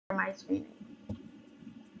my screen.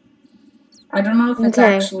 I don't know if it's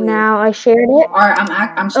actually. Now I shared it. Alright,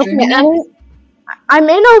 I'm streaming it. I'm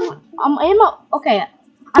in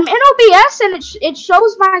OBS and it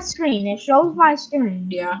shows my screen. It shows my screen.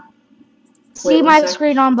 Yeah. See my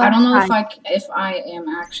screen on both sides. I don't know sides. if I am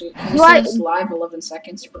actually. It says live 11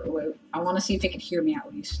 seconds. Wait, I want to see if it can hear me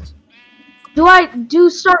at least. Do I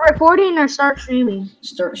start recording or start streaming?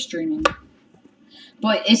 Start streaming.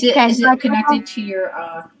 But is it connected to your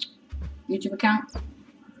YouTube account?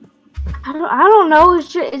 I don't know.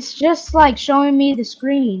 It's just like showing me the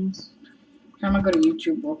screens. I'm gonna go to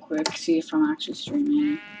YouTube real quick, see if I'm actually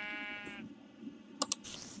streaming.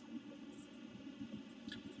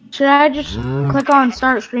 Should I just click on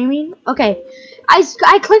start streaming? Okay, I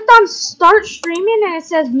clicked on start streaming and it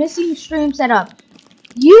says missing stream setup.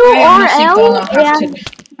 URL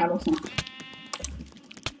I don't know.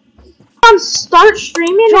 On start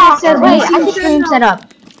streaming and it says missing stream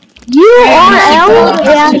setup. URL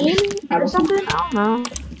or something? I don't know.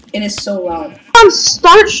 It is so loud.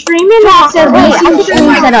 Start streaming and it says missing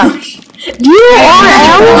stream setup.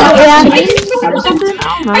 URL or something? I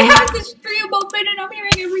don't know. I have the stream open and I'm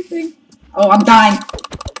hearing everything. Oh, I'm dying.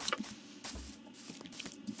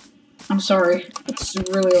 I'm sorry. It's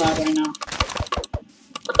really loud right now.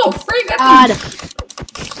 What the freak? God.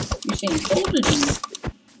 You're saying golden?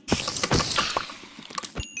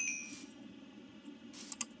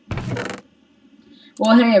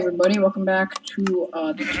 Well, hey everybody, welcome back to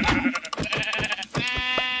the channel.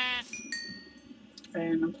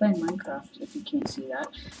 And I'm playing Minecraft, if you can't see that.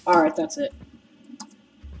 Alright, that's it.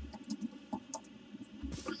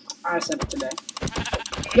 I said it today.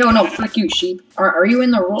 Yo, no, frick you, sheep. Are you in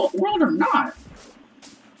the world or not?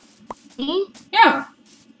 Me? Yeah.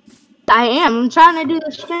 I am. I'm trying to do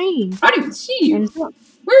the stream. I didn't even see you.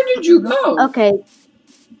 Where did you go? Okay.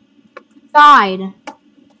 Died.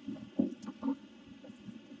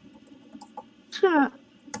 Just gonna...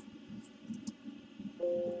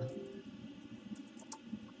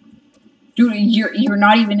 Dude, you're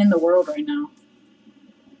not even in the world right now.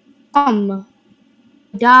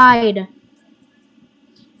 Died.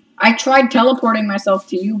 I tried teleporting myself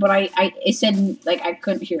to you, but it said like I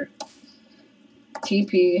couldn't hear.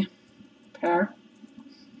 TP power.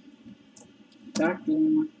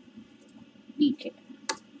 Vacuum. BK.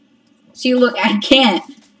 See, look, I can't.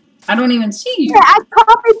 I don't even see you. Yeah, I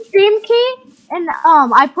copied stream key and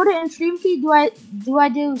I put it in stream key. Do I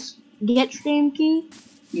do get stream key?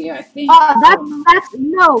 Yeah, I think. That's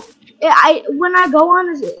no. When I go on,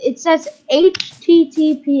 it says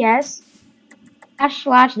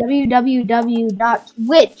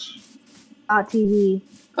https://www.twitch.tv.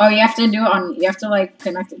 Oh, you have to do it on. You have to like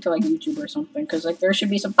connect it to like YouTube or something, because like there should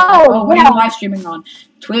be some. Oh, what are you live streaming on?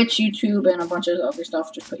 Twitch, YouTube, and a bunch of other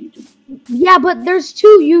stuff. Just put YouTube. Yeah, but there's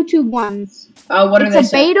two YouTube ones. What are they?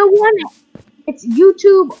 It's a beta one. It's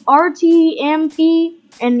YouTube RTMP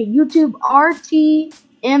and YouTube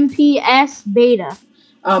RTMPS beta.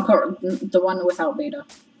 The one without beta.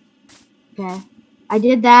 Okay, I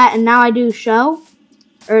did that, and now I do show.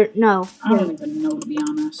 Or no. I don't even know, to be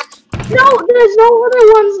honest. No, there's no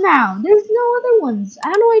other ones now. There's no other ones.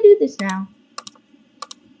 How do I do this now?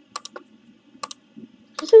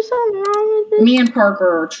 Is there something wrong with this? Me and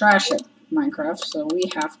Parker are trash at Minecraft, so we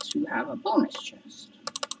have to have a bonus chest.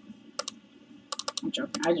 I'm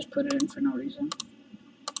joking. I just put it in for no reason.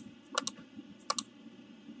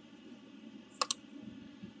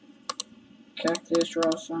 Cactus,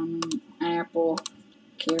 raw salmon, apple,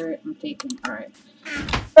 carrot. I'm taking. Alright.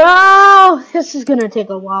 Oh, this is gonna take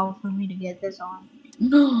a while for me to get this on.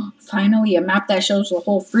 Finally, a map that shows the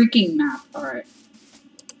whole freaking map. Alright.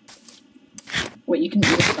 Wait, you can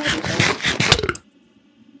do this by yourself.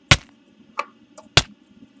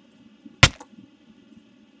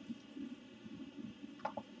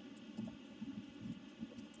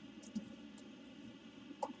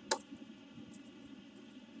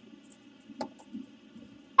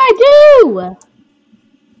 I do!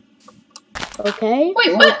 Okay.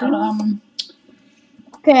 Wait, what?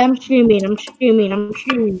 Okay, I'm streaming.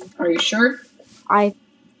 Are you sure? I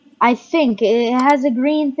think it has a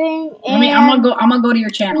green thing. And I'm gonna go to your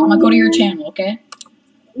channel. Okay?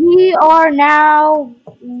 We are now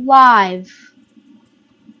live.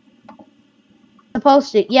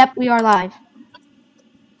 Supposed to. Yep, we are live.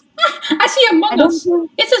 I see Among Us.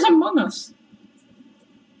 It says Among Us.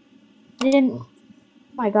 I didn't. Oh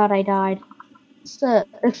my God, I died.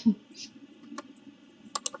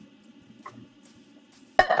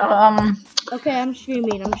 Okay, I'm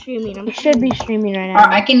streaming. I should be streaming right now.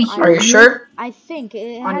 I can hear. Are you sure? I think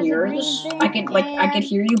it on has yours. I can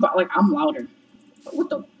hear you, but like I'm louder. What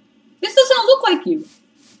the? This doesn't look like you.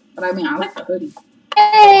 But I mean, I like the hoodie.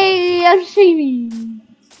 Hey, I'm streaming.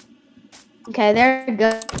 Okay, there we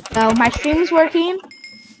go. My stream's working.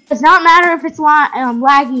 Does not matter if it's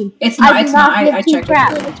laggy. It's not. It's not. I checked. It's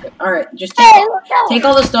good. It's good. All right, just take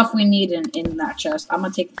all the stuff we need in that chest. I'm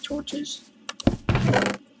gonna take the torches.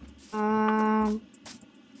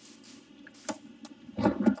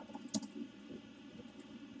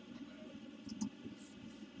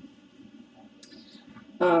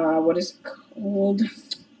 What is it called?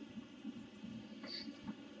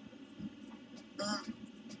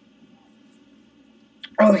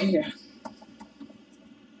 Oh, here.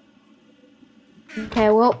 Okay,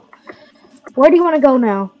 well, where do you want to go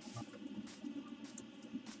now?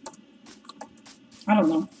 I don't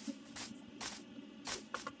know.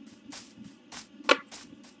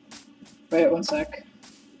 Wait, one sec.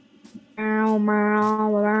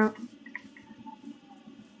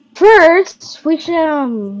 First, we should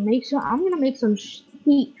make some. I'm gonna make some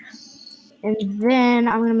sheets, and then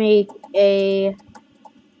I'm gonna make a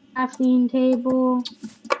crafting table.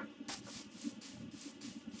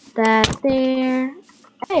 That there.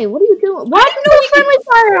 Hey, what are you doing? Why didn't you friendly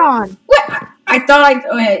fire on? What? I thought I.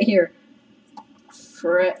 Oh, hey, here.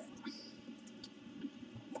 Fret.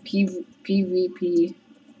 PvP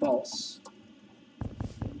false.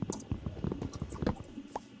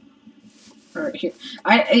 Alright, here.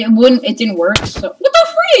 It didn't work, so. What the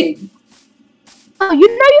frig? Oh, you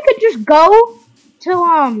know you could just go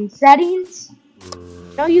to, settings.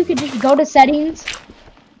 No, you could just go to settings.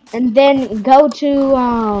 And then go to,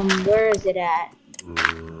 where is it at?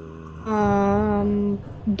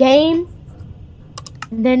 Game.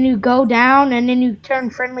 And then you go down, and then you turn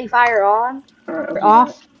friendly fire on. Or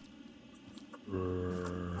off.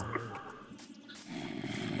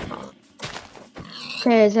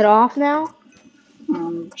 Okay, is it off now?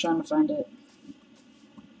 I'm trying to find it.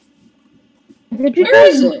 Did you Where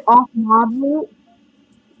is it? Off mob loot?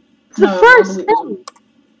 No, The first thing.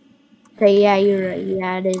 Okay, yeah, you're right.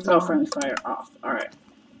 Yeah, it is. Oh, friendly fire off. Alright.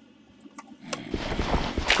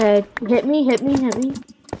 Okay, hit me.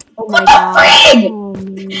 Oh my What god. the frig? Oh my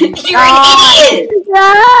You're an idiot!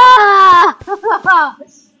 Ah!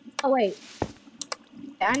 Oh wait.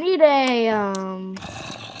 I need a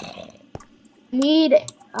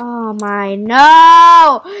oh my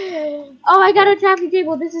no! Oh, I got a taffy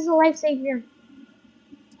table. This is a lifesaver.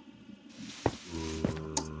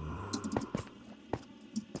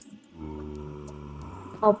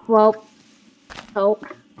 Oh well. Oh.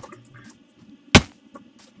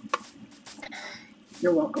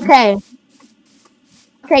 You're welcome. Okay.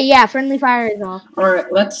 Okay, yeah, friendly fire is off.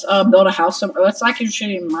 Alright, let's build a house. Let's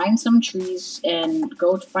actually mine some trees and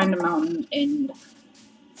go to find a mountain. And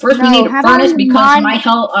first we need a furnace because my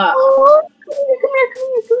health. Oh,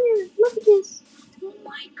 come here. Look at this. Oh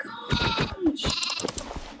my gosh.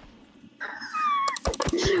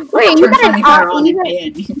 Wait, you got an fire on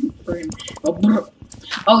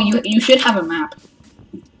Oh, you should have a map.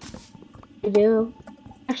 I do.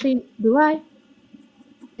 Actually, do I?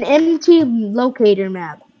 An empty locator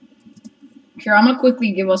map. Here, I'm gonna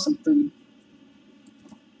quickly give us some food.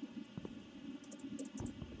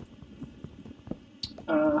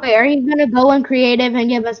 Wait, are you gonna go in creative and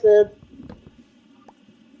give us food?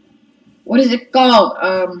 What is it called?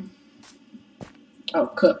 Oh,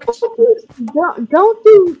 cooked. Don't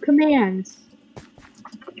do commands.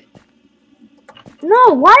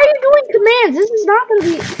 No, why are you doing commands? This is not gonna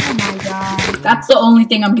be. Oh my god. That's the only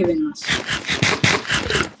thing I'm giving us.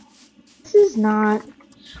 This is not.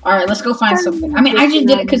 All right, let's go find something. I mean, I just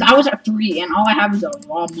did it because I was at 3, and all I have is a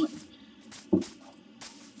raw mutton.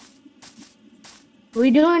 We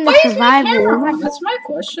doing the Why is my survival? camera on? That's my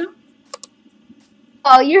question.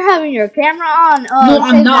 Oh, you're having your camera on. Oh, No,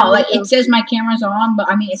 I'm not. Like it says my camera's on, but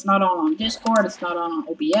I mean it's not on Discord. It's not on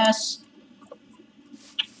OBS.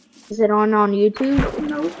 Is it on YouTube?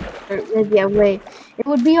 No. Yeah, wait. It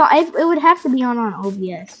would be on. It would have to be on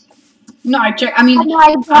OBS. No, I check. I mean, oh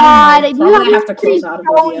my god! I probably have to close out of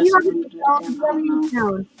OBS.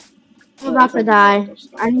 I'm about to die.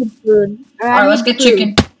 I need food. Alright, let's get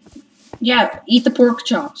chicken. Yeah, eat the pork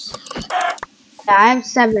chops. Yeah, I have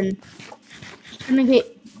 7. I'm gonna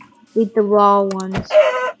eat the raw ones.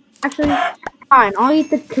 Actually, fine. I'll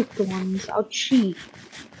eat the cooked ones. I'll cheat.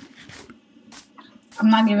 I'm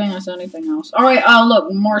not giving us anything else. Alright,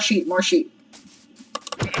 look, more sheep.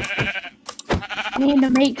 I need to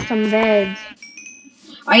make some beds.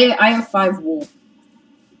 I have 5 wool.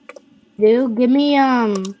 Dude, give me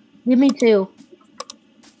 2.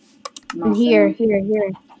 Nothing. Here.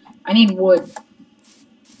 I need wood.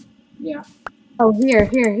 Yeah. Oh, here.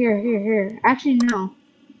 Actually, no.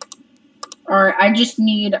 Alright, I just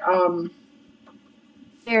need,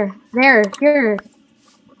 Here.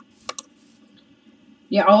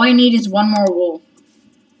 Yeah, all I need is one more wool.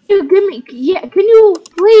 Dude, can you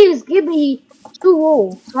please give me 2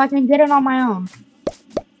 wool so I can get it on my own?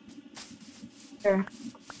 Here.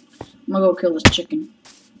 I'm gonna go kill this chicken.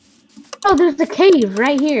 Oh, there's a cave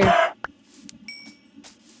right here.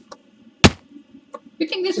 You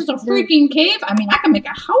think this is a freaking cave? I mean, I can make a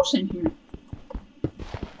house in here.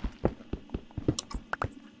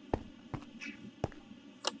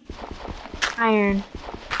 Iron.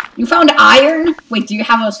 You found iron? Wait, do you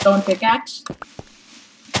have a stone pickaxe?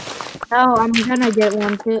 Oh, I'm gonna get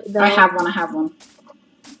one too. Though. I have one.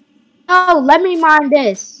 Oh, let me mine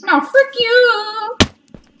this. No, frick you!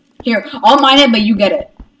 Here, I'll mine it, but you get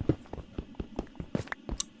it.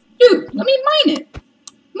 Dude, let me mine it.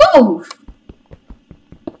 Move!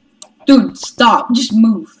 Dude, stop. Just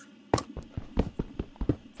move.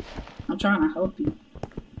 I'm trying to help you.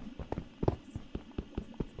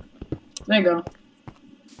 There you go.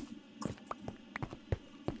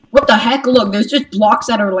 What the heck? Look, there's just blocks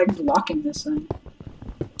that are like blocking this thing.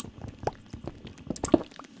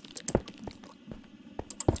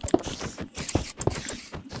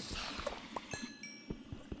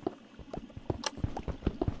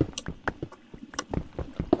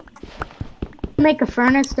 Make a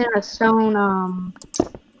furnace and a stone.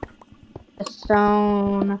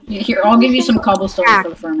 Yeah, here, I'll give you some cobblestone for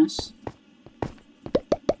the furnace.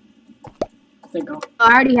 There you go.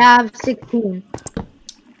 I already have 16.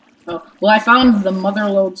 Oh, well, I found the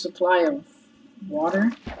motherlode supply of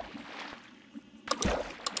water.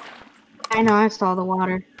 I know, I saw the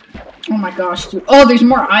water. Oh my gosh, dude. Oh, there's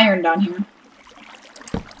more iron down here.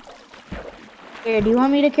 Here, do you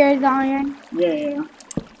want me to carry the iron? Yeah.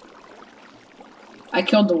 I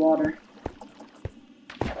killed the water.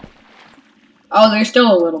 Oh, there's still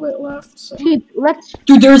a little bit left. So. Dude,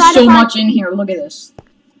 Dude, there's so much in here. Look at this.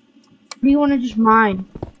 Do you want to just mine?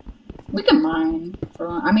 We can mine.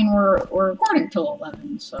 I mean, we're recording till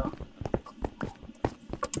 11, so.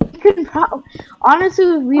 We could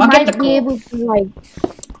honestly, we might be able to like.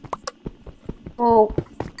 Well,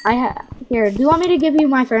 here. Do you want me to give you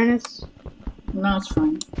my furnace? No, it's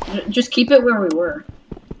fine. Just keep it where we were.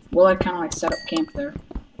 We'll like kind of like set up camp there.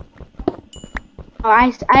 Oh,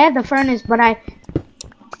 I have the furnace, but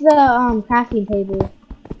the crafting table.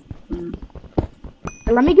 Mm.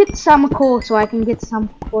 Let me get some coal so I can get some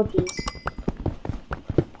torches.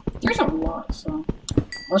 There's a lot, so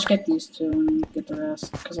I'll just get these two and get the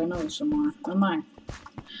rest because I know there's some more. They're mine.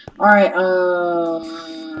 All right.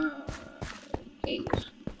 Okay.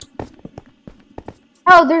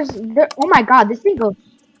 Oh, oh my God, this thing goes.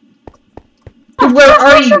 Dude, where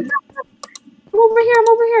are you? I'm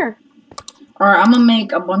over here. Alright, I'm gonna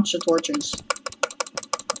make a bunch of torches.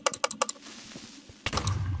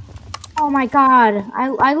 Oh my God,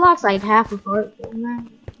 I lost like half a heart.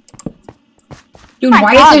 Dude,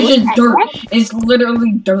 why is it just dirt? It's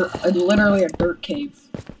literally dirt. Literally a dirt cave.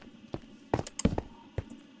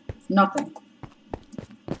 Nothing.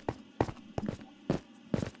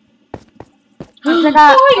 I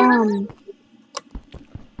got,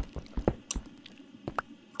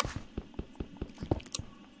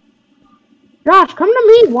 Josh, come to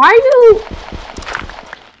me. Why are you?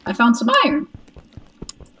 I found some iron.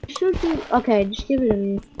 Should you? Okay, just give it to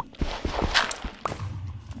me.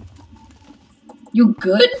 You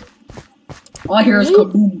good? All I hear is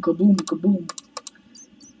kaboom, kaboom, kaboom.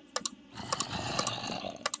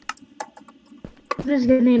 I'm just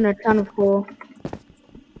getting a ton of coal.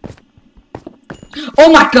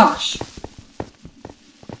 Oh my gosh!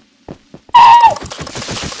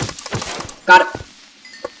 Got it.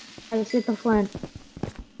 Let's get the flint.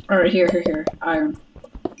 Alright, here. Iron.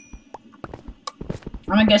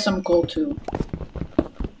 I'm gonna get some coal too.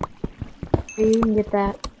 Here, you can get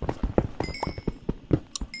that.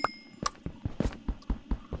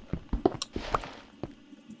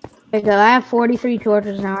 There you go. I have 43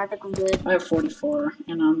 torches now. I think I'm good. I have 44,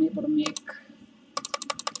 and I'm able to make.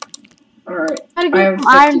 Alright, I I have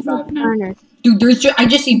 55 now. Furnace. Dude, I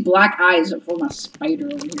just see black eyes from a spider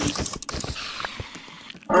over here.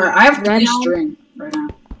 Alright, I have 3 string right now.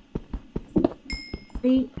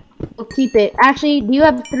 We'll keep it. Actually, do you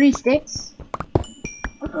have 3 sticks?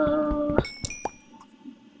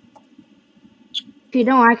 If you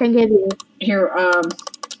don't, I can give you. Here,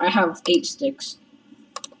 I have 8 sticks.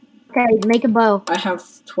 Okay, make a bow. I have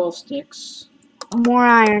 12 sticks. More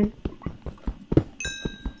iron.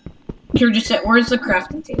 Here, just sit. Where's the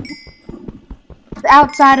crafting table? It's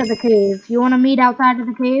outside of the cave. You want to meet outside of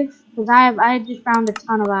the cave? Because I just found a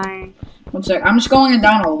ton of iron. One sec. I'm just going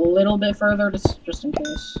down a little bit further, just in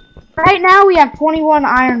case. Right now, we have 21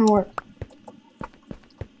 iron ore.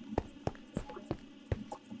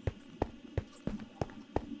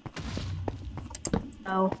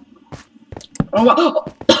 Oh. Oh,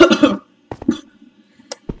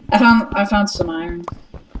 I found some iron.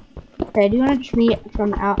 Okay, do you want to just meet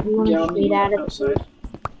from out? Do you want to Yeah, just meet at it? outside.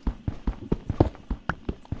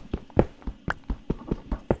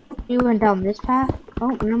 You went down this path? Oh,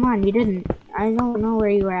 never mind, you didn't. I don't know where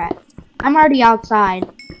you were at. I'm already outside.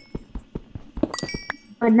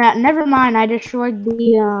 But never mind, I destroyed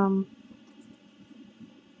the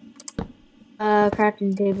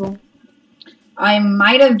crafting table. I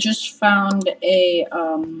might have just found a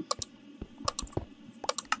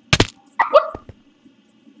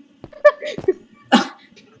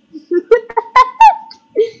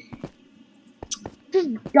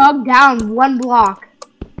Just dug down one block.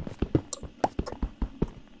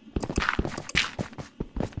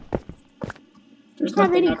 There's Do you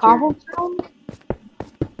have nothing any up here. cobblestone?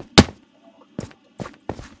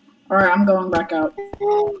 Alright, I'm going back out.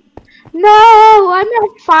 No, I'm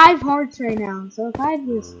at 5 hearts right now. So if I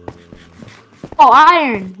just... Oh,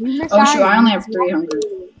 iron. You missed iron. Oh shoot, I only have 300.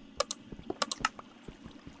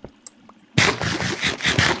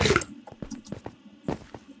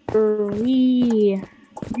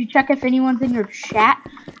 Did you check if anyone's in your chat?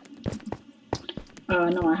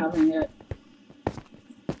 No, I haven't yet.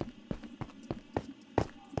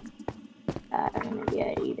 I haven't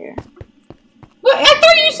yet either. What? I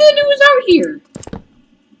thought you said it was out here.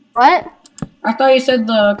 What? I thought you said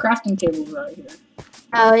the crafting table was out here.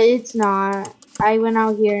 Oh, it's not. I went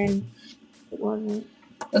out here and it wasn't.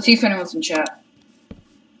 Let's see if anyone's in chat.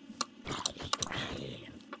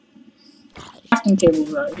 Crafting table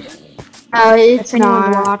was out here. Oh, it's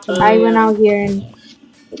not. I went out here and...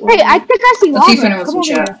 Hey, I think I see lava. Let's see if anyone's in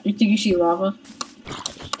chat. You think you see lava?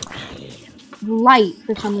 Light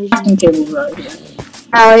for some reason. Crafting table was out here.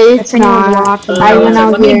 Oh, it's not. I went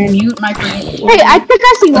out here Let and... me mute my freaking... Hey, I think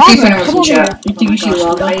I see lava. Let's see if anyone's in chat. You think you see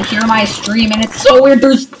lava? I hear my stream and it's so weird.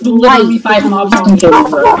 There's literally 5 mobs on the table.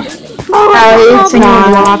 Oh, it's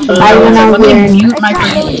not. I went out here and... Mute my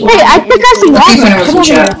freaking... Hey, I think I see Let's see if lava. anyone's in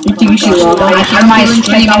chat. You think you see lava? I hear my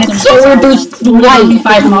stream and it's so weird. There's literally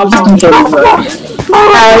 5 mobs on the table.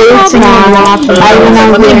 Oh, it's not. I went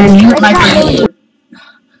out here and... Mute my freaking...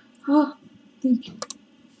 Oh, thank you.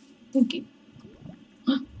 Thank you.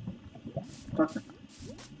 Perfect.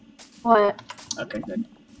 What? Okay, good.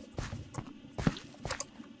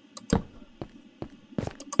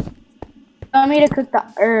 You want me to cook the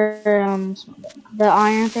iron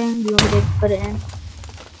thing? Do you want me to put it in?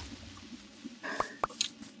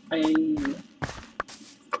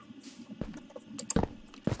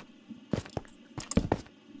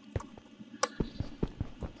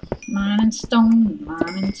 Mining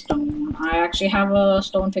stone. I actually have a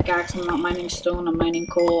stone pickaxe. I'm not mining stone, I'm mining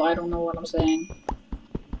coal. I don't know what I'm saying.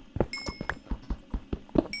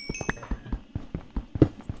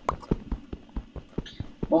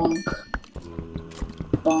 Bonk.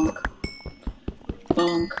 Bonk.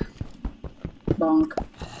 Bonk. Bonk.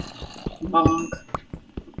 Bonk.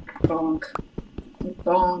 Bonk.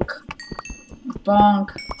 Bonk. Bonk.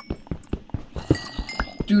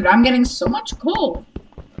 Dude, I'm getting so much coal.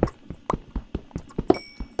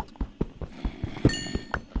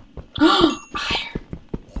 I'm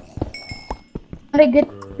gonna get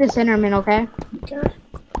this Enderman, okay? Okay.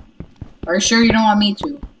 Are you sure you don't want me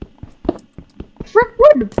to? Frick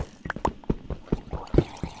wood!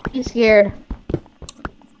 He's scared.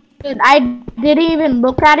 Dude, I didn't even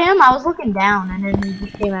look at him. I was looking down and then he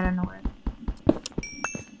just came out of nowhere.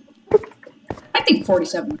 I think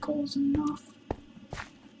 47 coal is enough.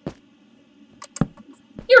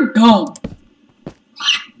 You're dumb.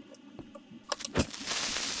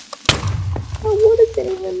 What is it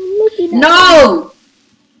even looking at? No!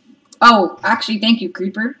 Oh, actually, thank you,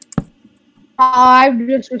 Creeper. Oh, I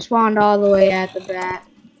just respawned all the way at the back.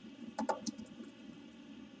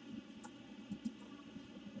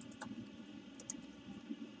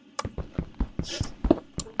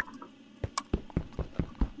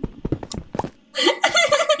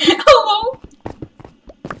 Hello?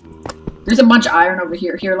 There's a bunch of iron over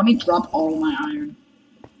here. Here, let me drop all my iron.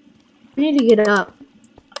 I need to get up.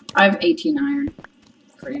 I have 18 iron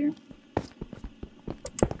for you.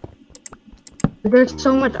 There's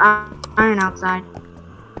so much iron outside.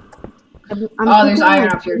 Oh, there's iron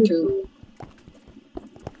up here too.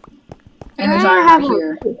 And there's iron up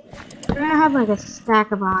here. We're gonna have like a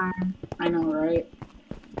stack of iron. I know, right?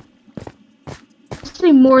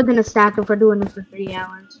 Actually, more than a stack if we're doing this for 3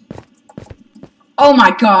 hours. Oh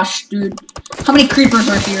my gosh, dude. How many creepers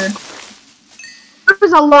are here? There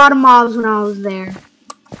was a lot of mobs when I was there.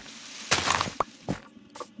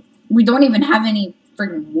 We don't even have any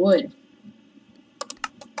friggin' wood.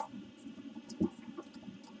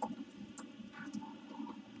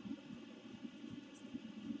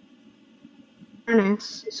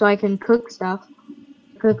 furnace so I can cook stuff.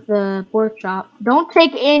 Cook the pork chop. Don't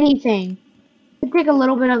take anything. You can take a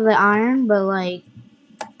little bit of the iron, but like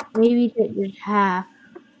maybe take just half.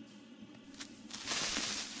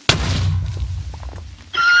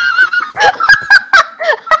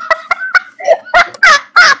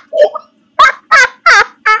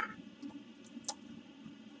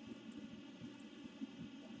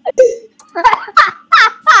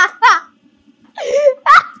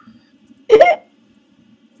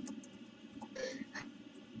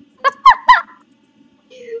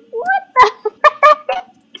 What the heck?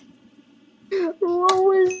 What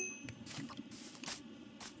was?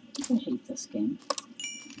 I hate this game.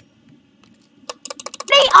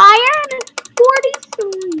 The iron is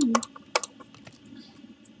 43.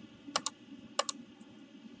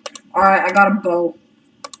 Alright, I got a bow.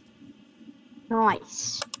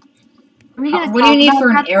 Nice. What do you need for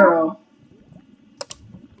an arrow?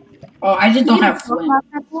 Oh, I just don't have flint. Are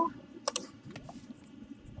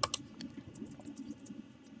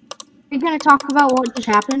you gonna talk about what just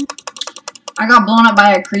happened? I got blown up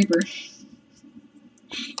by a creeper.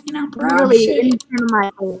 And I'm proud of Literally shit. in front of my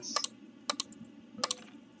face.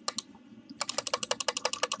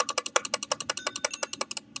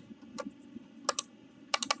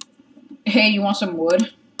 Hey, you want some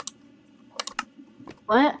wood?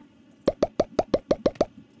 What?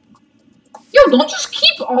 Yo, don't just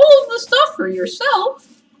keep all of the stuff for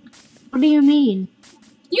yourself. What do you mean?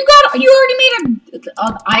 You already made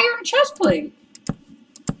an iron chest plate.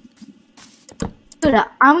 Dude,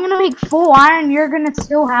 I'm gonna make full iron. You're gonna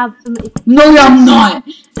still have some. No, I'm not.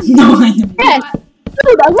 No, I am Yes. not.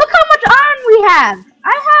 Dude, look how much iron we have.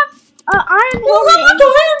 I have iron. Look how much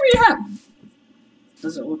iron we have.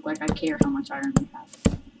 Does it look like I care how much iron we have?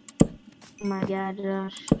 Oh my god,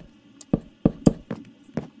 Josh.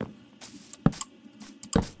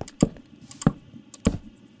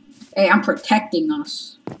 Hey, I'm protecting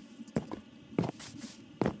us.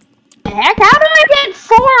 Heck, how do I get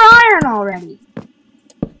 4 iron already?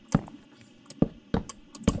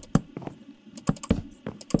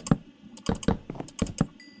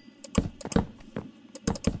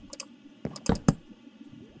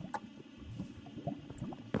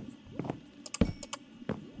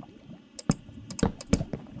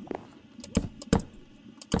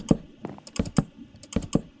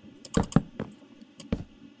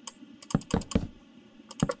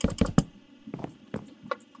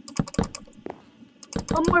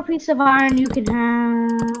 One more piece of iron you can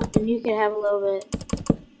have, and you can have a little bit,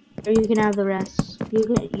 or you can have the rest.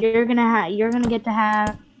 You're gonna get to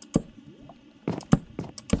have.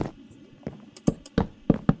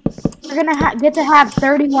 You're gonna get to have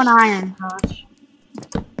 31 iron, Josh.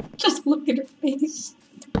 Just look at her face.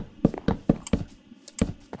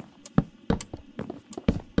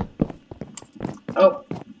 Oh.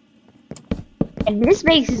 And this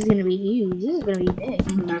base is gonna be huge. This is gonna be big.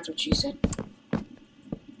 That's what she said.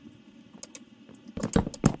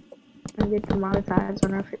 I get demonetized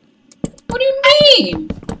on our. What do you mean?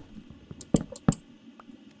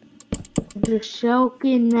 The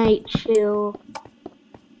Shulkin Night Chill.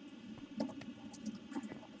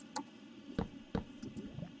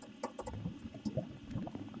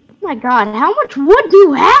 Oh my god, how much wood do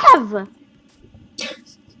you have? A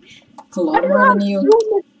lot more than you.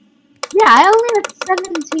 Yeah, I only have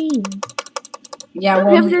 17. Yeah,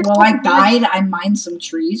 well, I died. I mined some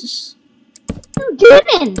trees. You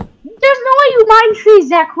didn't! There's no way you mine trees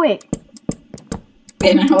that quick.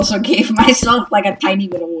 And I also gave myself like a tiny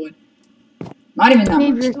bit of wood. Not even that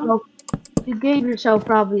much. You gave yourself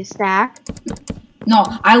probably a stack. No,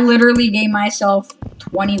 I literally gave myself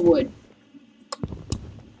 20 wood.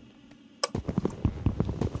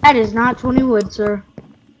 That is not 20 wood, sir.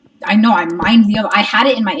 I know, I mined the other. I had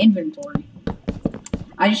it in my inventory.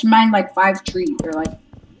 I just mined like 5 trees, or like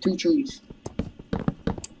 2 trees.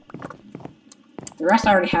 The rest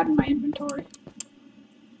I already had in my inventory.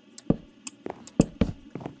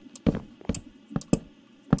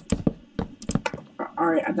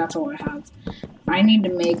 Alright, that's all I have. I need to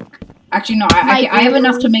make... Actually, no, I have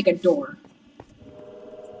enough to make a door.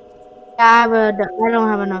 Yeah, I don't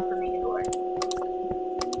have enough to make a door.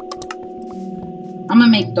 I'm gonna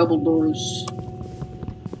make double doors.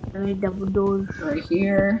 I need double doors. Right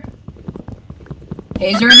here.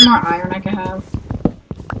 Hey, is there any more iron I can have?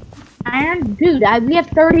 Iron? Dude, we have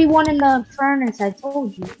 31 in the furnace, I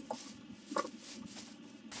told you.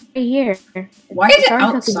 Right here. Why is it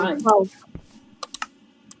outside?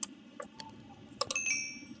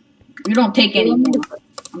 You don't take any more.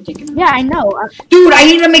 I'm taking it. Yeah, I know. Dude, I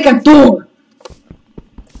need to make a door!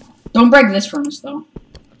 Don't break this furnace, though.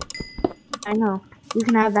 I know. You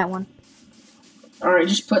can have that one. Alright,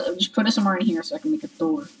 just put it somewhere in here so I can make a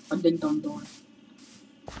door. A ding-dong door.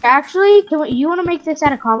 Actually, you want to make this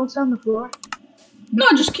out of cobblestone, the floor? No,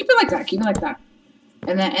 just keep it like that. Keep it like that.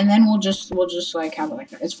 And then we'll just like have it like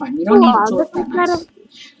that. It's fine. We don't need it to look that nice.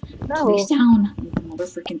 No. Place down the mother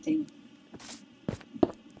freaking thing.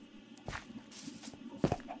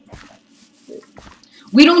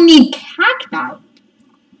 We don't need cacti.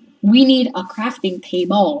 We need a crafting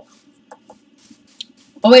table.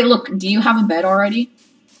 Oh wait, look. Do you have a bed already?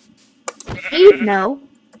 No.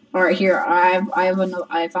 All right, here. I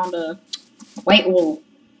found a white wool.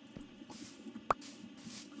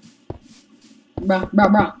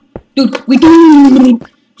 Bruh. Dude, we don't.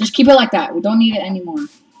 Just keep it like that. We don't need it anymore.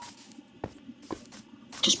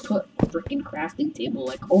 Just put a freaking crafting table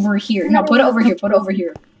like over here. No, put it over here. Put it over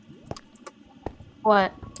here.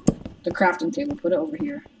 What? The crafting table. Put it over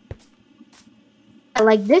here.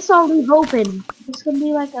 Like this, I'll leave open. This could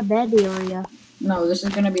be like a bed area. No, this is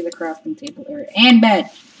gonna be the crafting table area and bed.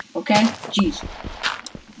 Okay? Jeez.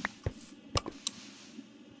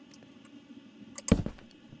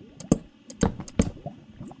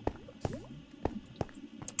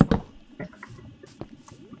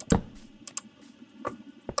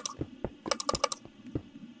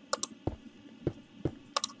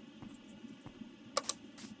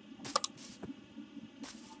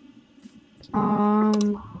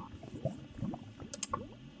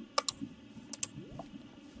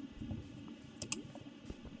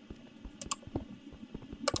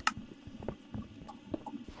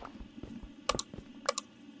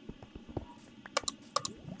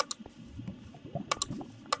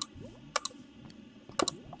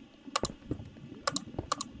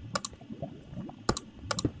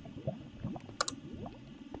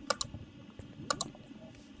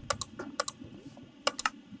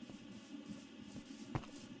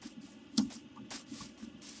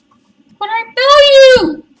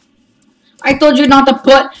 I told you not to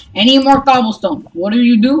put any more cobblestone. What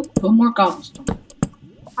do? Put more cobblestone.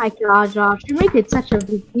 My God, Josh, you make it such a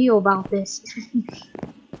big deal about this.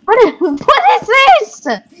 What is this?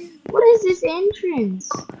 What is this entrance?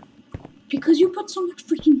 Because you put so much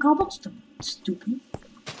freaking cobblestone. Stupid.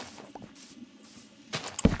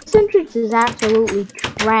 This entrance is absolutely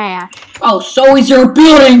trash. Oh, so is your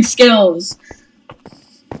building skills.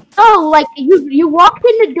 Oh, like you walked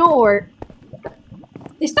in the door.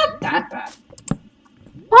 It's not that bad.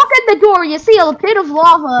 Walk in the door, you see a pit of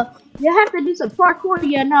lava. You have to do some parkour,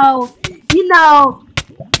 you know.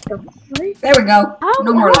 The freak? There we go.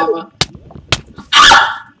 No more lava.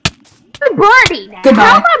 I'm burning now. Goodbye.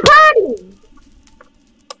 How am I burning?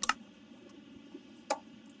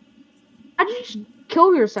 How'd you just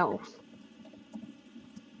kill yourself?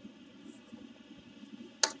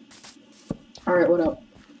 Alright, what up?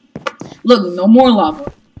 Look, no more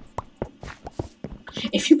lava.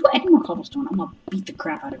 If you put any more cobblestone, I'm gonna beat the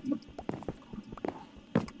crap out of you.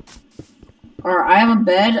 Alright, I have a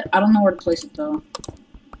bed. I don't know where to place it though.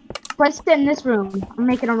 Place it in this room. I'm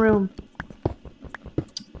making a room.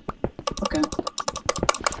 Okay.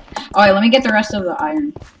 Alright, let me get the rest of the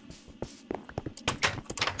iron.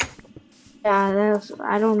 Yeah,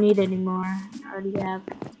 I don't need it anymore. I already have.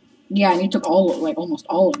 Yeah, and you took almost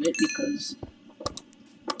all of it because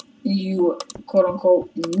you, quote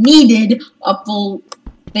unquote, needed a full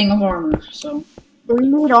thing of armor, so. We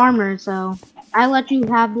need armor, so I let you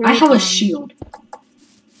have your. I have a shield.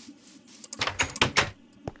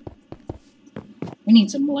 We need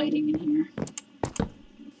some lighting in here.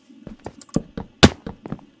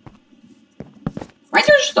 Why is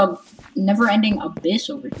there just a never-ending abyss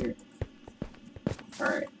over here?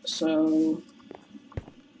 Alright, so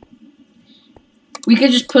we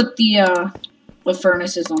could just put the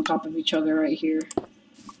furnaces on top of each other right here.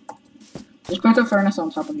 Just put the furnace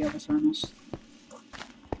on top of the other furnace.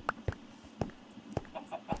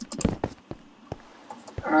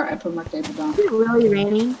 Alright, I put my table down. Is it really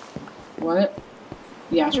raining? What?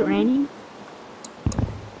 Yeah, it's raining.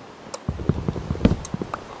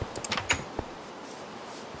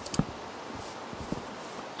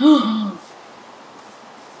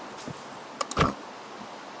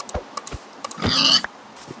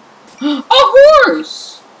 A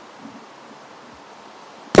horse!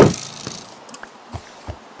 A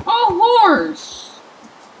horse!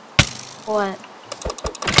 What?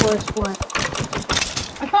 Horse what?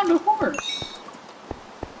 I found a horse.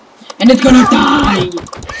 And it's gonna die!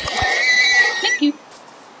 Thank you.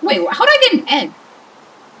 Wait, how did I get an egg?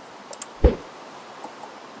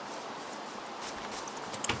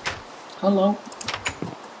 Hello?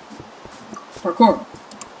 Parkour.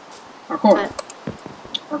 Parkour. What?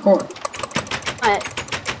 Parkour. What?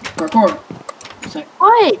 Parkour. It's like,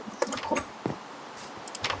 What? parkour.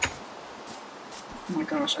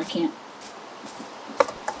 gosh, I can't.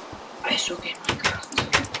 I suck at Minecraft.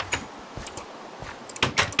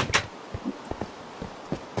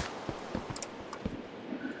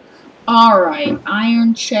 Alright,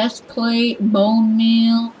 iron chest plate, bone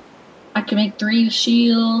meal. I can make 3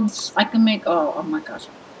 shields. I can make. Oh my gosh.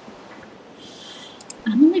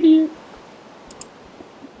 I'm an idiot.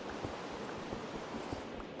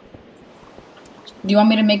 Do you want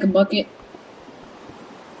me to make a bucket?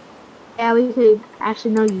 Yeah, we could.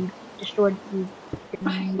 Actually, no, you destroyed.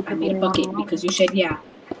 I made a bucket because you said yeah.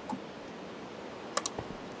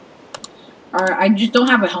 Alright, I just don't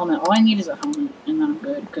have a helmet. All I need is a helmet, and then I'm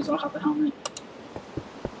good because I'll have a helmet.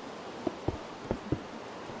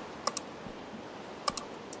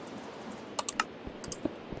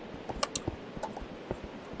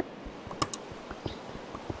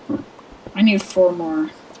 I need 4 more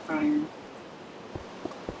iron.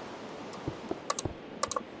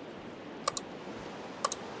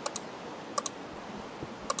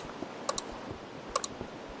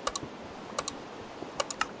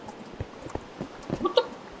 What the?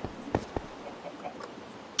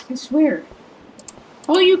 I swear.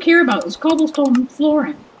 All you care about is cobblestone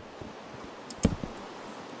flooring.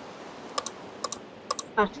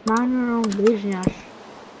 That's mind your own business.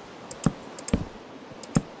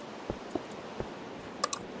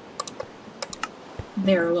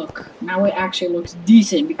 There, look. Now it actually looks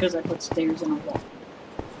decent because I put stairs in a wall.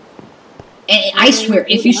 And I swear,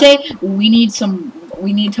 if you say we need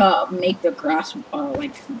to make the grass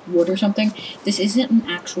like wood or something, this isn't an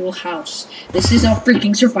actual house. This is a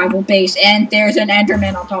freaking survival base, and there's an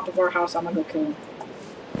Enderman on top of our house. I'm gonna go kill him.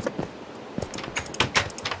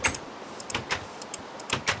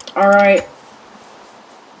 Alright.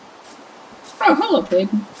 Oh, hello, pig.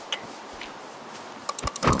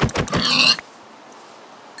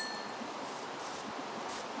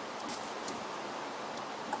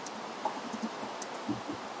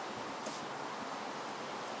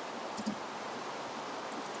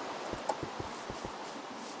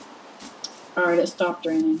 Alright, it stopped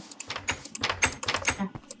raining. Oh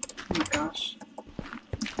my gosh.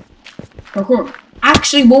 Parkour.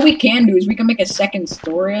 Actually, what we can do is we can make a second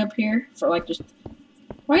story up here for like just.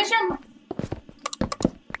 Why is there?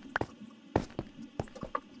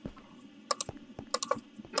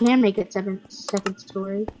 Can make it second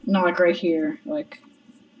story. No, like right here, like.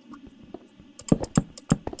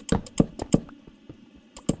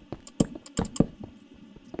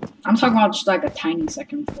 I'm talking about just like a tiny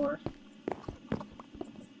second floor.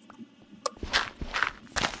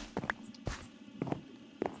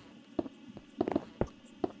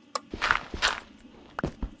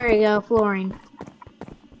 There you go, flooring.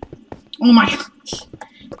 Oh my gosh.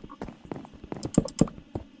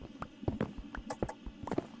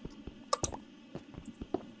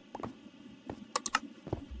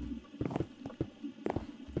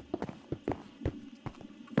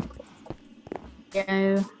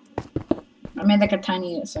 Yeah. I made like a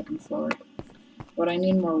tiny second floor, but I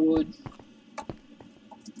need more wood.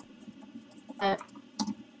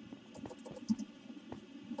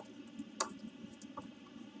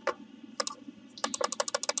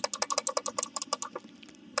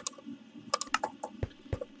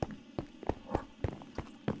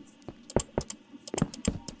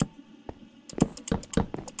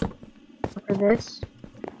 For this,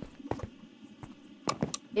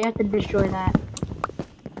 you have to destroy that.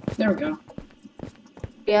 There we go.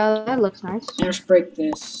 Yeah, that looks nice. Now just break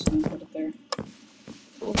this and put it there.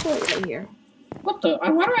 We'll put it right here. What the?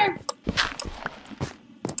 Why do I?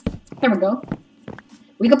 There we go.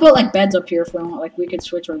 We could put like beds up here if we want. Like we could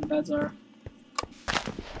switch where the beds are.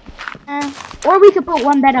 Or we could put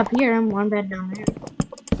one bed up here and one bed down there.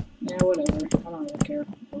 Yeah, whatever. I don't really care.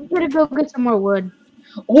 We're gonna go get some more wood.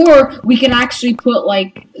 Or we could actually put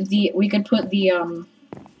like the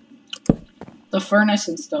furnace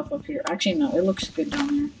and stuff up here. Actually, no, it looks good down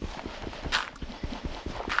there.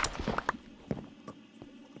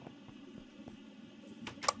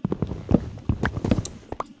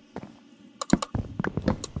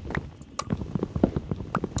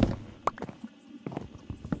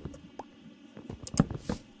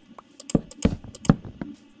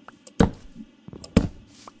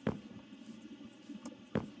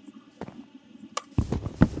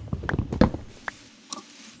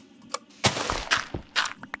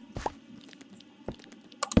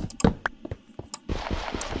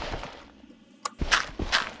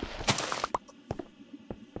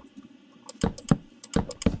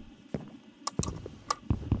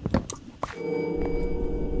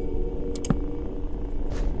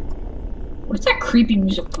 What's that creepy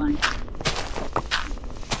music playing?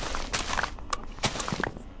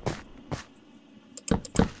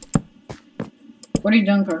 What are you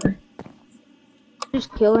doing, Parker?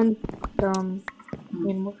 Just killing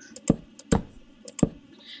animals.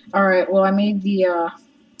 Alright, well, I made the,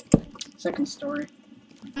 second story.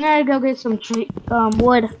 I'm gonna go get some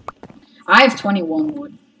wood. I have 21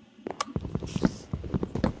 wood.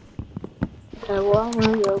 Okay, well, I'm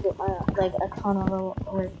gonna go get my, like, a ton of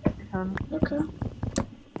wood. Okay.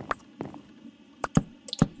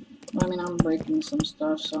 Well, I mean, I'm breaking some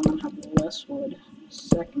stuff, so I'm gonna have less wood.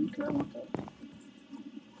 Second, because I want the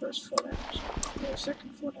first foot axe. The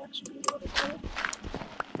second foot axe would be what it's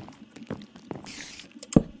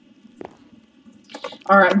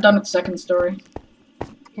Alright, I'm done with the second story.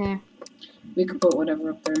 Okay. We could put whatever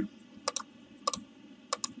up there.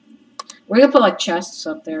 We're gonna put like chests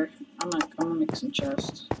up there. I'm gonna make some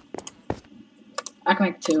chests. I can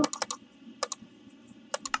make 2.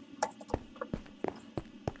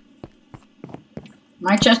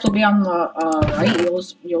 My chest will be on the right.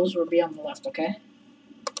 Yours will be on the left. Okay.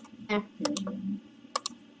 Yeah.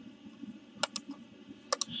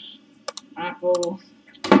 Apple,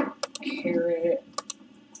 carrot,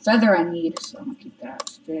 feather. I need, so I'm gonna keep that.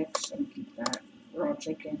 Sticks. I'm gonna keep that. Raw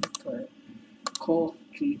chicken. Put coal.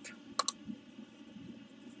 Keep.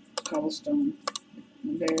 Cobblestone.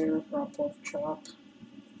 There. Raw pork chop.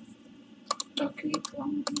 Duck keep.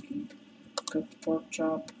 Long keep. Cooked pork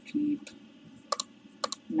chop. Keep.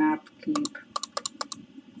 Map. Keep.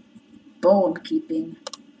 Bone keeping.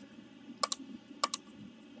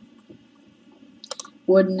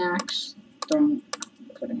 Wooden axe. Stone.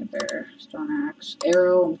 Putting it there. Stone axe.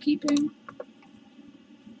 Arrow. I'm keeping.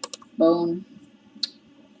 Bone.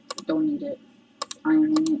 Don't need it.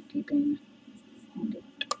 Iron in it. Keeping.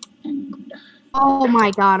 And Oh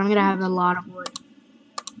my god, I'm gonna have a lot of wood.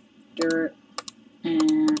 dirt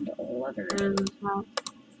and leather.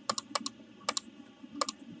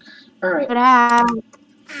 Alright. Could have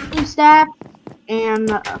 2 staff and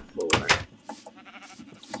a 4.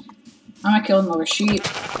 I'm gonna kill another sheep.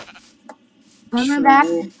 I'm coming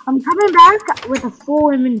back with a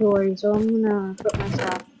full inventory, so I'm gonna put my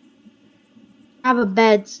stuff. I have a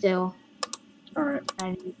bed still. Alright.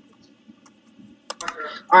 Alright,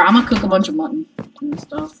 I'm gonna cook a bunch of mutton and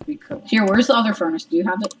stuff. Here, where's the other furnace? Do you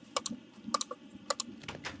have it?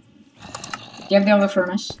 Do you have the other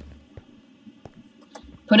furnace?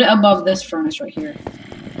 Put it above this furnace right here.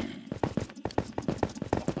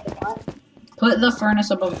 Put the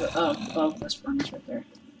furnace above this furnace right there.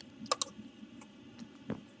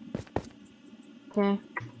 Okay.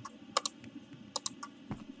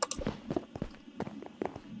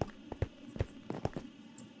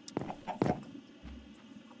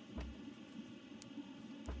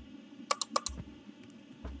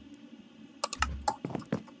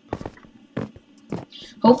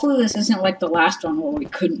 Hopefully this isn't like the last one where we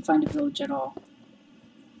couldn't find a village at all.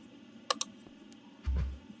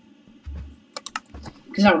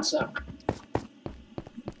 Because that would suck.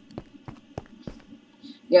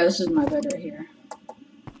 Yeah, this is my bed right here.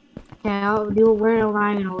 Okay, I'll do where am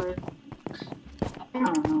I gonna live? I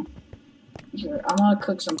don't know. Here, I'm gonna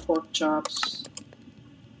cook some pork chops.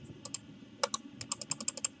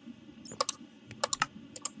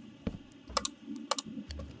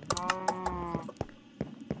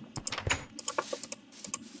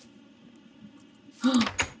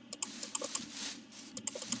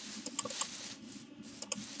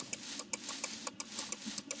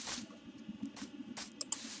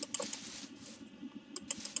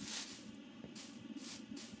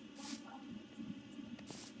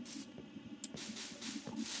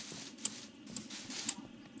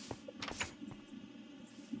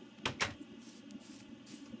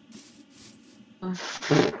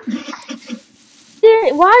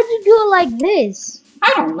 Why'd you do it like this?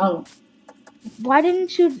 I don't know. Why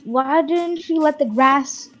didn't you let the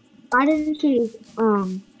grass, why didn't you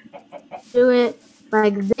do it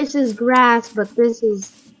like this is grass but this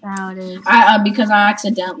is how it is? Because I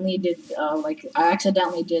accidentally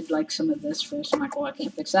did like some of this first. I'm like, well, I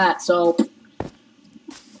can't fix that. So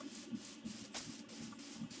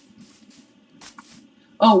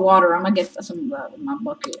water. I'm gonna get some of that in my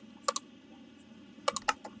bucket.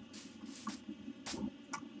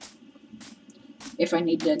 If I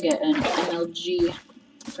need to get an MLG,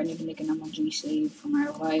 if I need to make an MLG save for my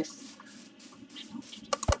life.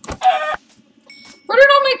 Where did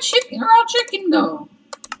all my chicken go?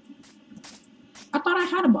 I thought I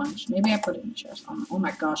had a bunch. Maybe I put it in the chest. Oh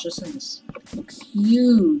my gosh, this thing looks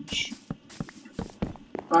huge.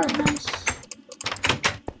 Alright, nice.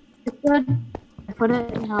 It's good. I put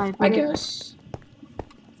it in how I put I it. guess.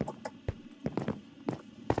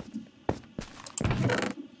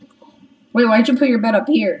 Wait, why'd you put your bed up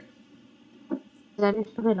here? I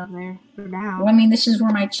just put it up there for now. Well, I mean, this is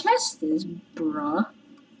where my chest is, bruh.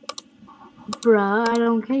 Bruh, I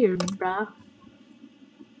don't care, bruh.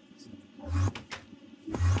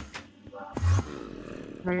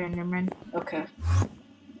 Very Enderman. Okay.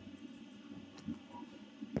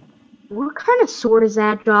 What kind of sword is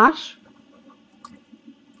that, Josh?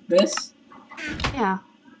 This? Yeah.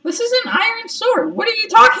 This is an iron sword. What are you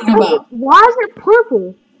talking about? Why is it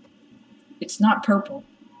purple? It's not purple.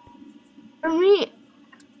 For me,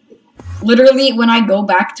 Literally, when I go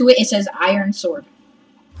back to it, it says iron sword.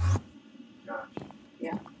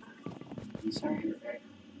 Yeah. Sorry.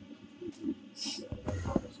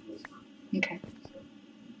 Okay.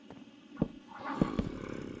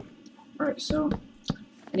 Alright, so...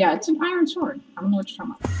 Yeah, it's an iron sword. I don't know what you're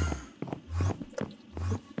talking about.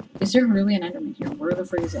 Is there really an Enderman here? Where the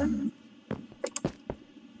frick is the Enderman?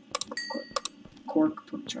 Cork,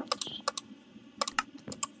 pork chops.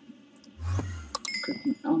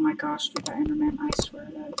 Oh my gosh, dude, that Enderman, I swear,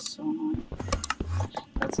 that is so annoying.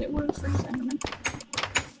 That's it, where the frick is the Enderman?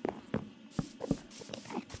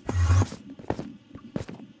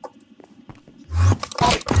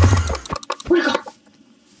 Where'd it go?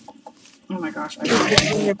 Oh my gosh, I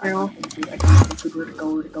can't find food, where'd it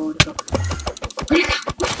go, where'd it go, where'd it go? Where'd it go?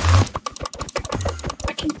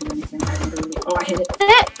 I can't do anything, I literally, oh, I hit it.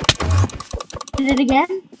 did it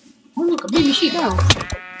again? Oh look, a baby sheep. No.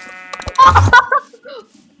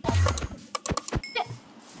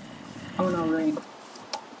 Oh no, rain.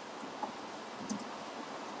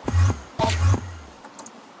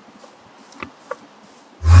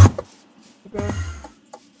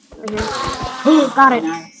 Got it.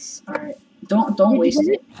 Nice. Alright. Don't waste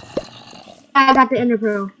it. I got the ender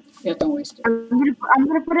pearl. Yeah, don't waste it. I'm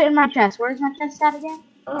gonna put it in my chest. Where's my chest at again?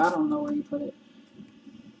 I don't know where you put it.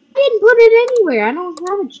 I didn't put it anywhere. I don't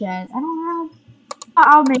have a chest. I don't have.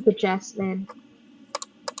 I'll make a chest then.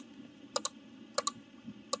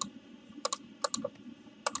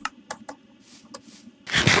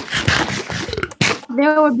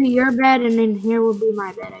 There would be your bed, and then here would be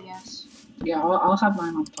my bed, I guess. Yeah, I'll have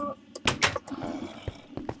mine on top.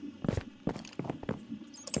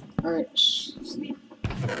 Alright, sleep.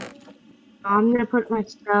 I'm gonna put my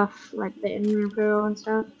stuff, like the ender pearl and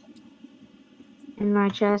stuff, in my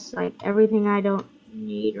chest, like everything I don't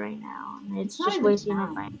need right now. And it's just wasting my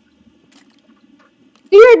time.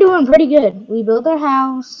 We're doing pretty good. We built our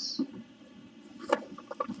house.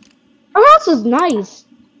 Our house is nice.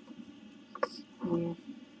 Yeah.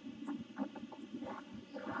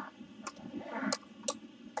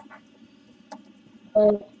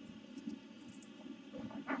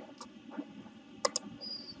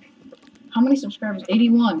 How many subscribers?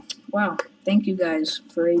 81. Wow. Thank you guys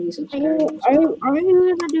for 80 subscribers. Are you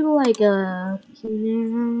gonna do like a?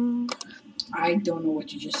 I don't know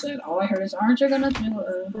what you just said. All I heard is, aren't you gonna do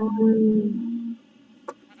a?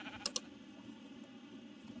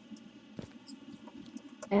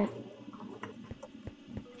 Yeah.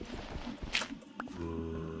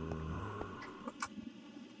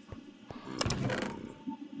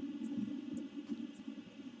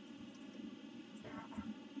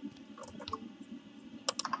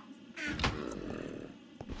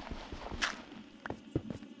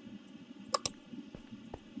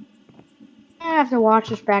 I have to watch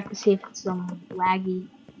this back to see if it's laggy.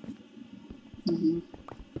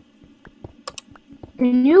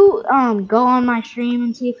 Can you go on my stream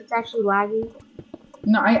and see if it's actually laggy?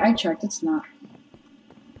 No, I checked. It's not.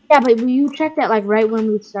 Yeah, but you checked that like right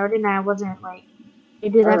when we started, and I wasn't like. You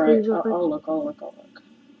did that, please, real quick? I'll look.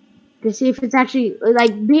 To see if it's actually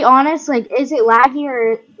like. Be honest, like, is it laggy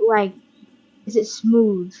or like, is it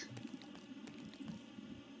smooth?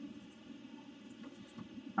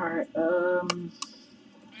 Alright,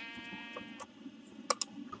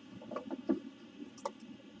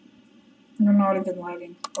 They're not even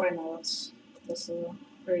lagging. Oh, I know, that's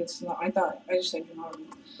or it's not. I just said you're not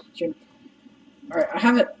even. Alright, I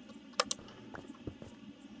have it.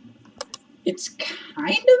 It's kind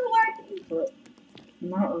of laggy, but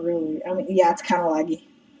not really. I mean, yeah, it's kind of laggy,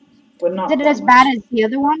 but not. Is it as bad as the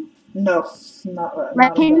other one? No, not. Like,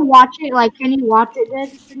 not can you watch it? Like, can you watch it good?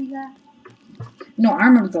 Pretty good. No, I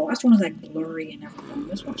remember the last one was like blurry and everything.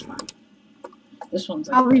 This one's fine. This one's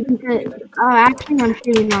like. Probably because actually I'm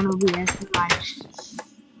streaming on OBS.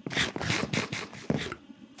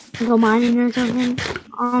 Go mining or something.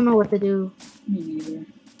 I don't know what to do. Me neither.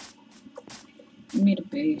 We made a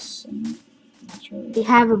base, and that's really. We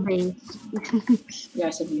have a base. Yeah, I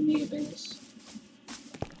said we made a base.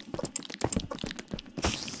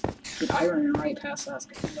 Dude, I ran right past that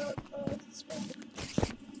because of that spell.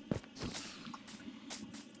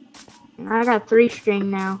 I got 3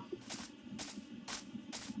 string now.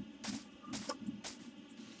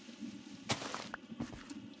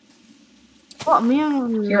 Well, me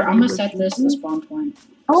and Here, I'm gonna set this the spawn point.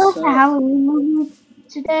 I watched So, the Halloween movie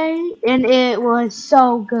today, and it was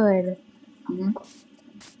so good. mhm.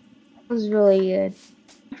 It was really good.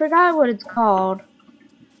 I forgot what it's called.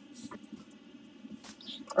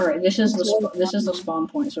 All right, this is It's this is the spawn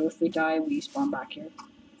point. So if we die, we spawn back here.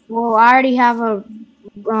 well, I already have a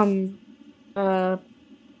uh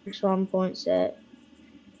spawn point set.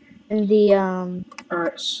 And the All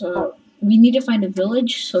right, so we need to find a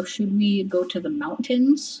village. So should we go to the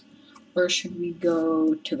mountains, or should we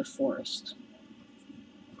go to the forest?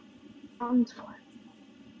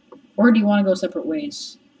 Or do you want to go separate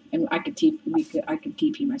ways? And I could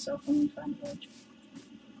TP myself when we find a village.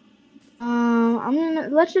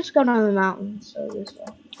 let's just go down the mountains. So this way.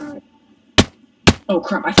 All right. Oh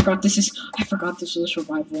crap! I forgot this was a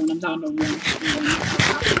survival, and I'm down to one.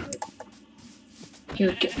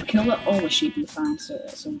 Here, kill all the sheep you find, so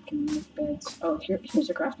we can make beds. Oh, here's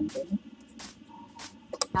a crafting table.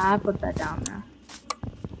 I put that down there.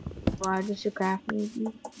 Why just a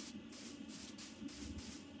crafting?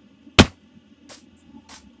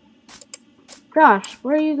 Josh,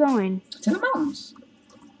 where are you going? To the mountains.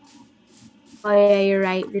 Oh yeah, you're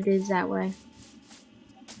right. It is that way.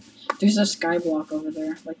 There's a sky block over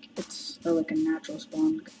there. Like it's like a natural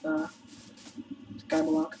spawn sky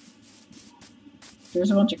block. There's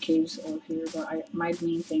a bunch of caves over here, but my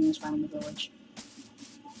main thing is finding the village.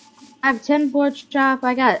 I have 10 porch chop.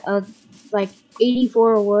 I got like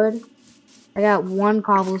 84 wood. I got 1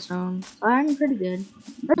 cobblestone. So I'm pretty good.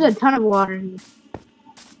 There's a ton of water here.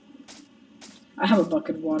 I have a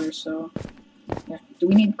bucket of water, so yeah. Do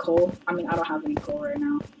we need coal? I mean, I don't have any coal right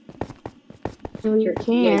now. We Here,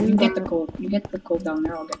 can. yeah, you get the coal. You get the coal down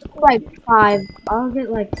there. I'll get the coal. Like 5. I'll get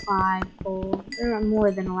like 5 coal. There are more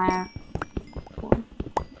than left.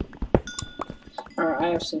 Alright, I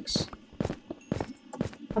have 6.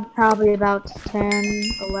 I'm probably about 10,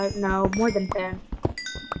 11. No, more than 10.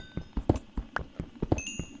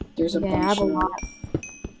 There's a bunch. I have a lot.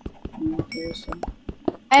 Here's some.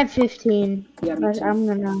 I have 15. Yeah, me But too. I'm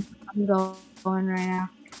going right now.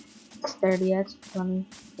 It's 30. That's funny.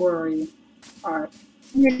 Where are you? Alright.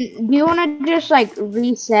 Do you want to just like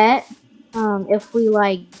reset? If we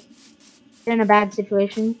like get in a bad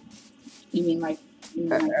situation, You mean like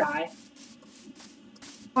die?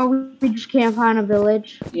 or we just can't find a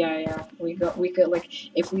village. Yeah. We could like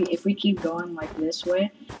if we keep going like this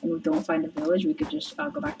way and we don't find a village, we could just go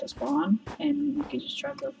back to spawn and we could just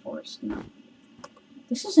try to go forest. No.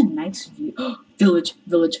 This is a nice view. Village.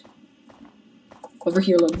 Over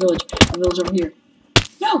here, look, village over here.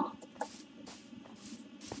 No!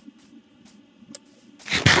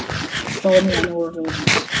 Follow me, I know where village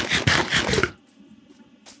is.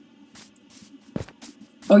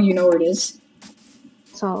 Oh, you know where it is?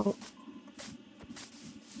 So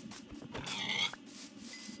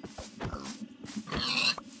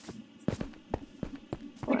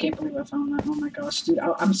I can't believe I found that. Oh my gosh, dude,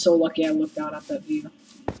 I'm so lucky I looked out at that view.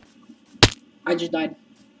 I just died.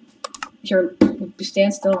 Here,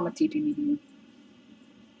 stand still, I'm a TP meeting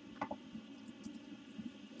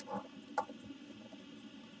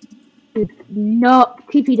you. No,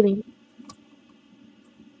 TP to me.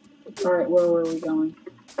 Alright, where are we going?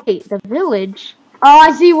 Hey, the village. Oh,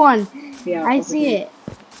 I see one. Yeah, I see it.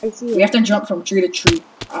 We have to jump from tree to tree.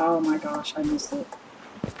 Oh my gosh, I missed it.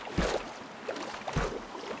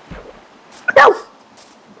 No!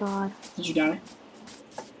 God. Did you die?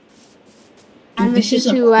 I Dude, this missed is a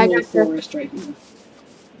it too. cool I got forest right here.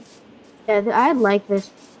 Yeah, I like this.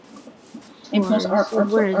 And plus, our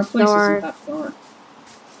place isn't that far.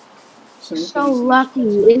 So, So lucky.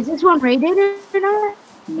 Is this one rated or not?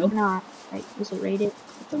 Nope. Not. Like, is it rated?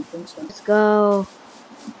 I don't think so. Let's go.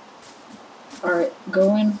 Alright,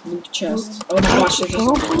 go in, loot chests. Oh my gosh, there's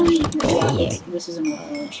just a village. Yeah, this isn't a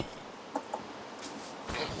village.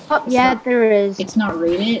 Oh, yeah, there is. It's not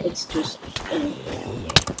rated, it's just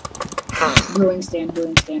brewing stand.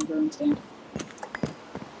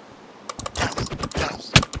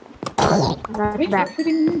 Right back.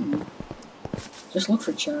 Just look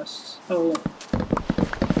for chests. Oh, look.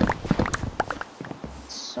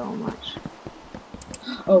 So much.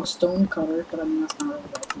 Oh, stone cutter, but I mean, that's not really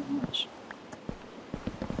that too much.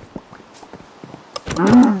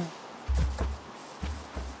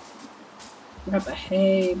 We got the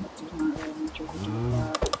hay, but there's not really much of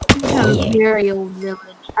that. It's a very old village.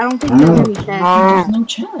 I don't think there's any chests. There's no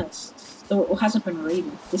chests. Though it hasn't been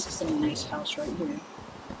raided. This is a nice house right here.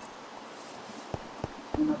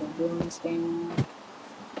 Another brewing stand.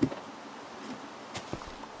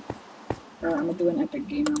 Alright, I'm gonna do an epic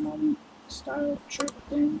gamer moment style trick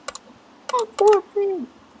thing. Oh, poor thing.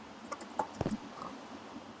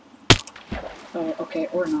 Okay,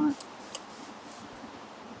 or not.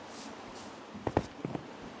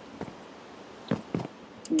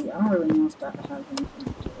 Ooh, I don't really know if that has anything to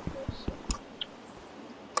do with this.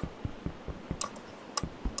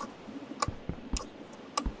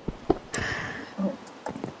 Oh.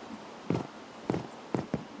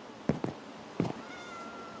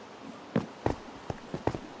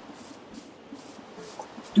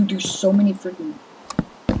 Dude, there's so many freaking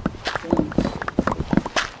things.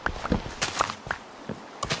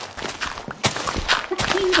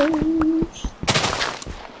 Potatoes!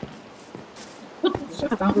 Look, there's a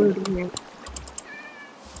fountain. Food in here.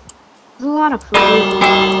 There's a lot of food.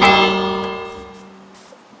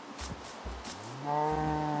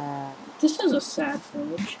 This is a sad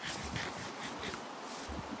village.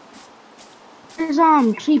 There's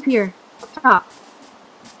sheep here. Up top.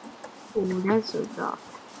 Oh, that's so dark.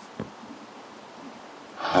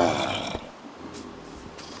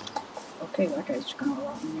 Okay, that guy's just gonna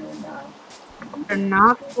rot me and die. They're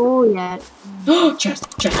not full yet.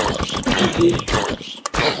 Chest! Kill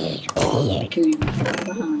you.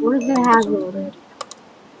 What does it have over there?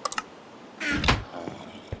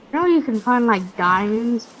 You know you can find like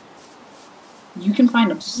diamonds? You can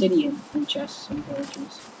find obsidian in chests and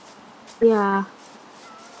villages. Yeah.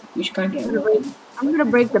 You should gotta get one. I'm gonna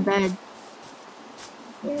break the bed.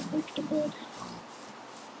 Yeah, break the bed.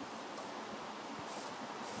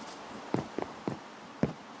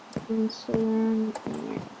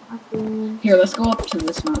 Here, let's go up to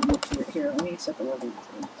this mountain up here. Here, let me set the weather.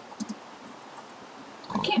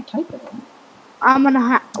 I can't type it all. I'm gonna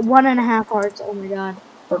have 1.5 hearts. Oh my god.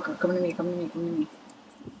 Parker, come to me.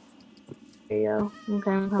 There you go.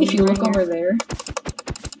 Okay, I'm coming. If you look over there,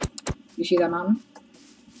 you see that mountain?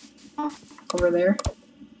 Oh. Over there?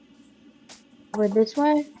 Over this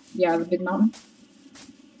way? Yeah, the big mountain.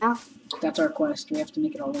 Yeah. That's our quest. We have to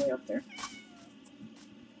make it all the way up there.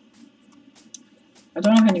 I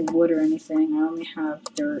don't have any wood or anything. I only have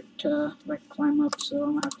dirt to like climb up, so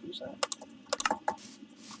I'm gonna have to use that.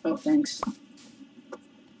 Oh, thanks.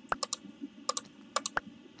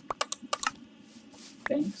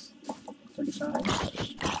 Thanks. 35.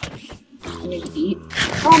 I need to eat.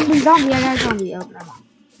 Zombie, I got a zombie. Oh, never mind.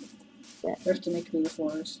 We have to make it through the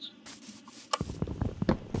forest.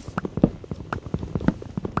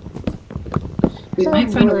 We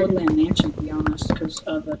might find a woodland mansion, to be honest, because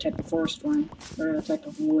of the type of forest we're in, or the type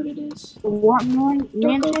of wood it is. What mansion?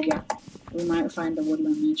 Dark oak, yeah. We might find a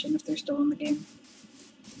woodland mansion if they're still in the game.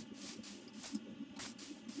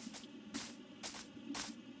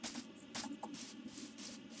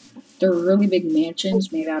 They're really big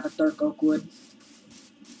mansions made out of dark oak wood.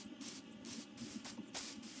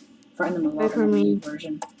 Find them a lot in the new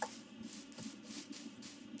version.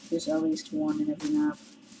 There's at least one in every map.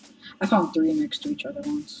 I found 3 next to each other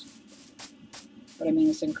once. But I mean,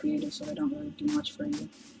 it's in creative, so they don't really do much for you.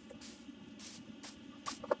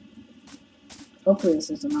 Hopefully this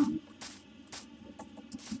is a mountain.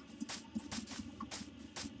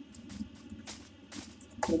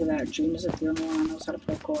 Look at that, Dream is the only one who knows how to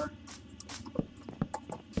play core.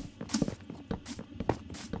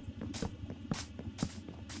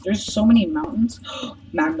 There's so many mountains.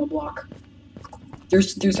 Magma block.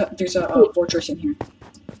 There's a fortress in here.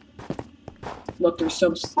 Look, there's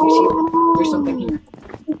some. You see, there's something here.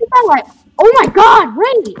 Oh my god!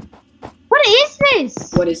 Wait, what is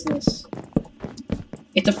this? What is this?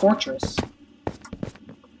 It's a fortress.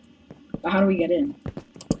 But how do we get in?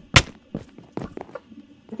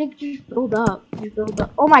 I think just build up.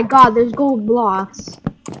 Oh my god! There's gold blocks.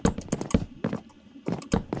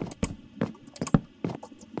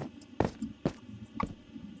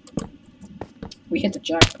 We hit the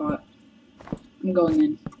jackpot. I'm going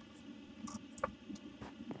in.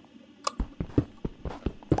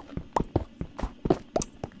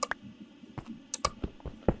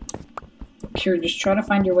 Here, just try to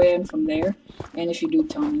find your way in from there, and if you do,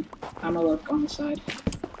 tell me. I'm gonna look on the side.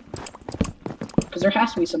 Because there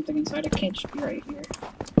has to be something inside, it can't just be right here.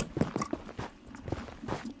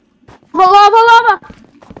 Lava!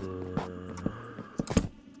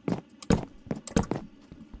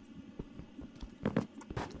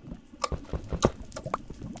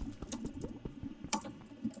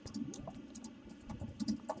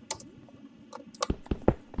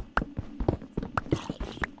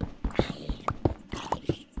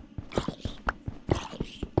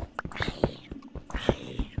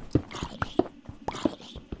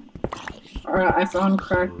 Alright, I found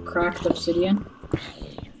cracked obsidian.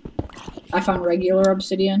 I found regular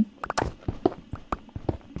obsidian.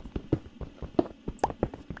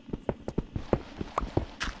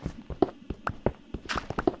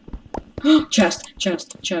 Chest.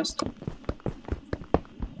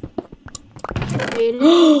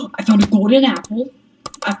 I found a golden apple.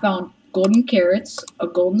 I found golden carrots, a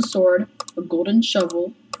golden sword, a golden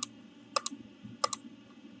shovel,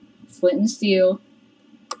 flint and steel.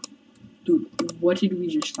 Dude, what did we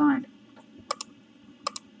just find?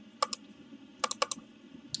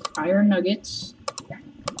 Iron nuggets,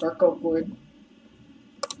 dark oak wood.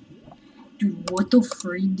 Dude, what the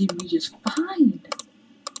freak did we just find?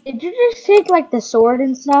 Did you just take like the sword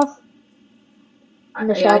and stuff? And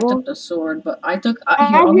the I shovel? took the sword, but I took. Here,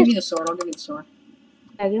 I'll give you the sword. I'll give you the sword.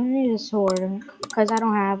 Yeah, give me the sword, because I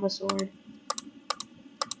don't have a sword.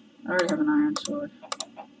 I already have an iron sword.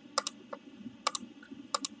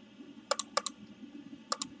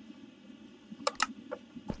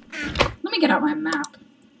 Let me get out my map.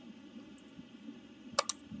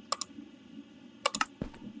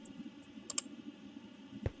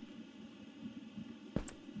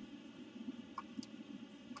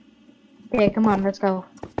 Okay, come on, let's go.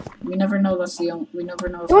 We never know that's the only. We never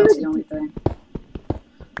know if that's the only thing.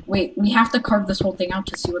 Wait, we have to carve this whole thing out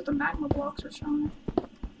to see what the magma blocks are showing.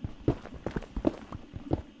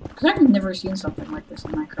 Because I've never seen something like this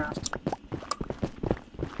in Minecraft.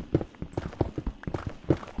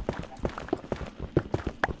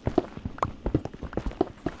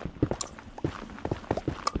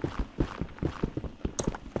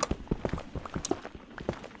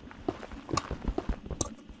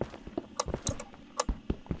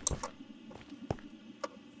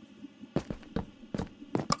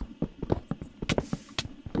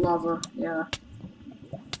 Lava, yeah.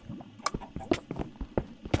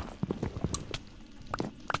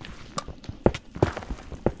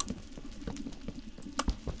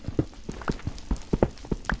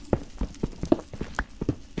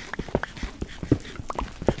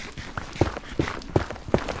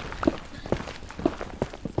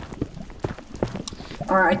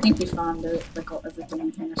 Alright, I think we found it, like everything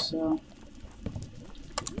in here, so.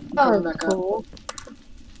 Oh, that's cool.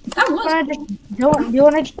 That was cool. Do you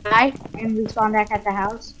want to die and respawn back at the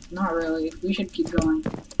house? Not really. We should keep going.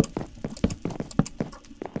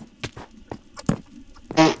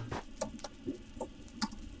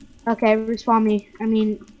 Okay, respawn me. I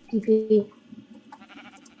mean, TP.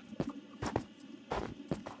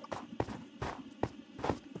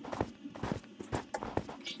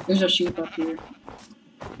 There's a sheep up here.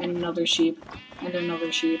 And another sheep. And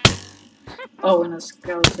another sheep. Oh, and a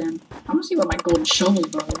skeleton. I want to see what my golden shovel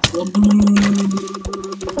does.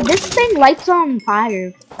 This thing lights on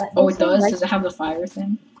fire. Oh, it does? Does it have the fire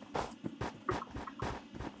thing?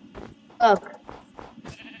 Look.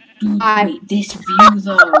 Dude, wait, this view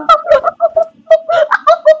though.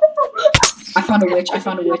 I found a witch, I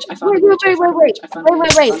found a witch, I found a witch, I found a witch, I found a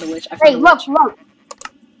witch, I found a witch, I found a witch.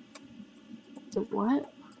 Look.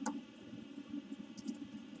 What?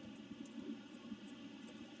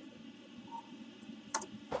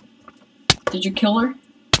 Did you kill her?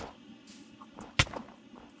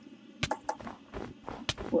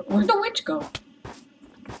 Where'd the witch go?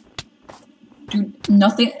 Dude,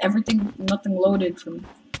 nothing loaded from...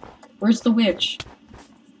 Where's the witch?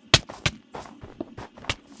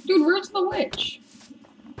 Dude, where's the witch?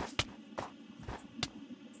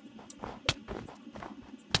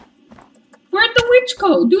 Where'd the witch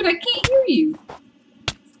go? Dude, I can't hear you.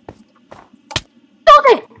 Stop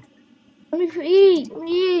it! Let me eat. Let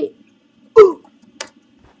me eat.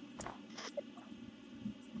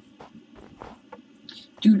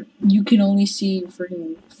 Dude, you can only see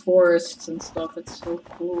freaking forests and stuff. It's so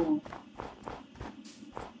cool.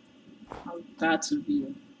 Oh, that's a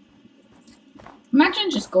view.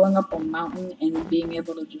 Imagine just going up a mountain and being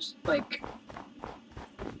able to just, like...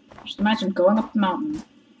 Just imagine going up the mountain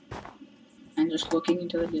and just looking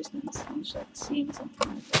into the distance and just, like, seeing something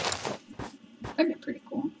like that. That'd be pretty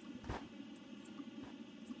cool.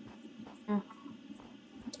 Yeah.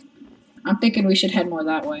 I'm thinking we should head more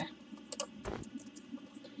that way.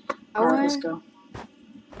 Alright, let's go.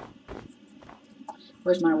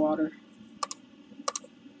 Where's my water?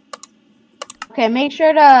 Okay, make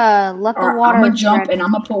sure to let the water. I'm gonna jump and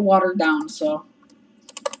I'm gonna put water down, so.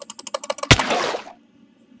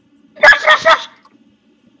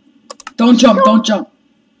 Don't jump, don't jump.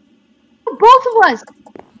 Both of us.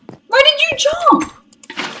 Why did you jump?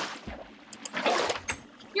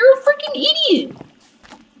 You're a freaking idiot.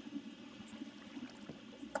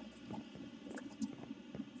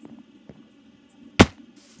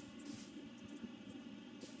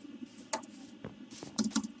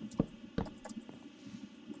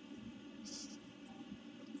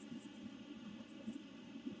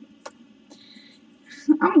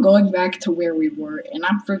 I'm going back to where we were, and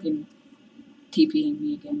I'm freaking TPing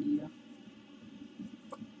me again to you.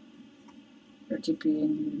 Or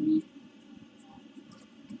TPing you to me.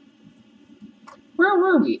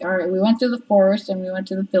 where were we? Alright, we went to the forest and we went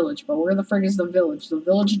to the village, but where the frig is the village? The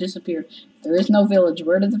village disappeared. There is no village.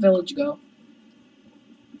 Where did the village go?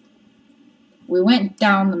 We went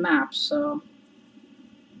down the map, so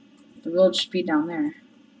the village should be down there.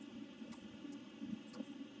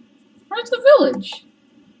 Where's the village?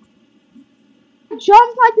 I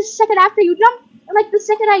jumped like the second after you jumped, and like the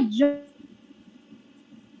second I jumped,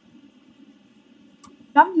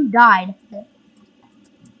 you died.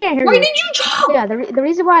 Why did you jump? Yeah, the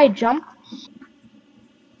reason why I jumped.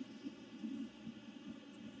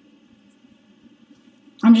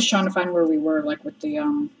 I'm just trying to find where we were, like with the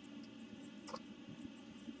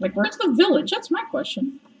like where's the village? That's my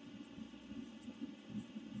question.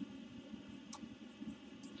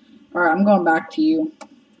 Alright, I'm going back to you.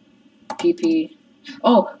 PP.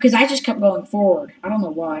 Oh, because I just kept going forward. I don't know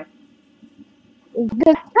why. Do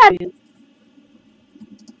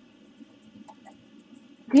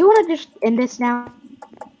you want to just end this now?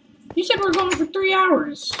 You said we're going for 3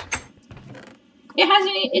 hours. It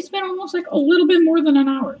hasn't. It's been almost like a little bit more than an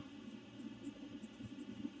hour.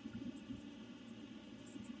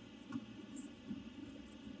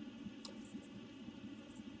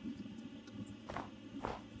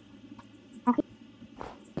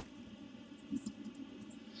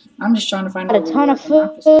 I'm just trying to find Got a ton of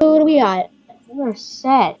food. We got. We're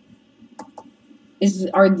set.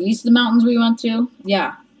 Are these the mountains we went to?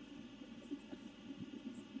 Yeah.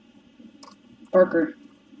 Parker.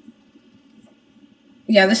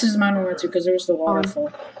 Yeah, this is the mountain we went to because there was the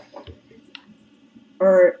waterfall.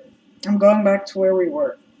 Alright, I'm going back to where we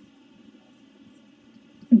were.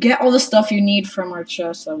 Get all the stuff you need from our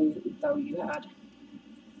chest that you had.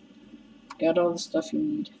 Get all the stuff you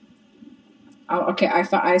need. Oh, okay,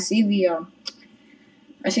 I see the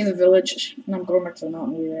village, and I'm going back to the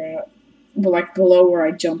mountain we were at. But like below where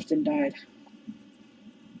I jumped and died.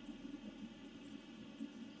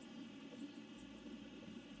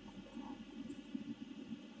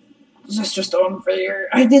 This is just unfair.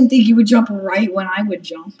 I didn't think you would jump right when I would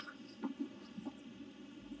jump.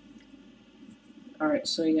 Alright,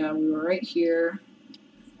 so yeah, we were right here.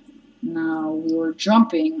 Now we were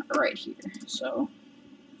jumping right here, so.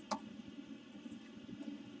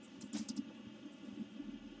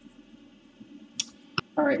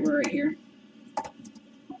 Alright, we're right here.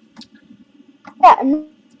 Yeah,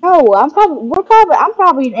 no, I'm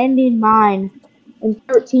probably ending mine in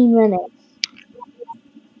 13 minutes.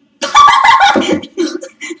 I'm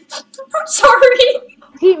sorry.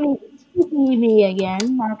 Keep me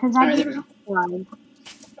again, because I there we go.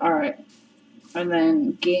 Alright. And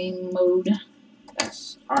then game mode.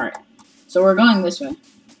 Yes. Alright. So we're going this way.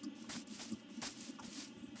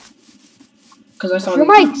 Because I saw your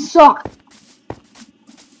mic sucks.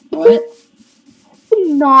 What? I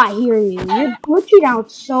did not hear you. You're glitching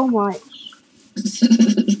out so much.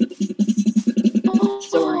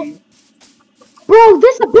 Sorry. Bro,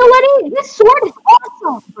 this ability, this sword is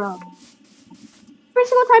awesome, bro. Every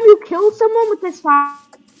single time you kill someone with this fire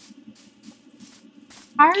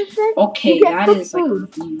shit, okay, you get that is food. like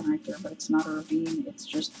a ravine right there, but it's not a ravine. It's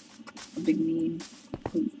just a big meme.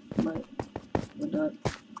 But what up?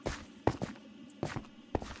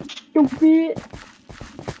 Stupid.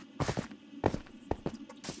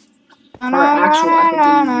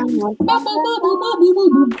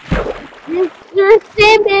 You're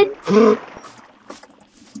standing.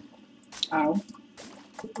 Ow.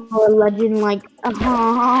 Oh, a legend like.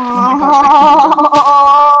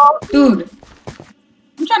 Dude,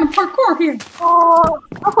 I'm trying to parkour here.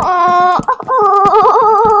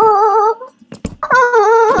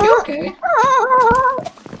 Are you okay?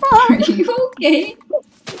 Are you okay?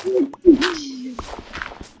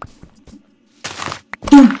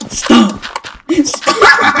 Stop!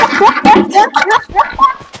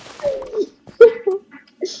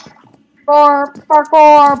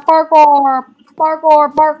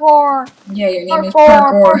 Parkour. Yeah, your name is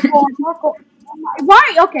Parkour.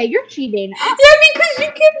 Why? Okay, you're cheating. Yeah, because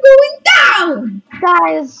you keep going down!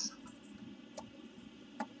 Guys.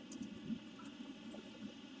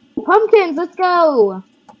 Pumpkins, let's go.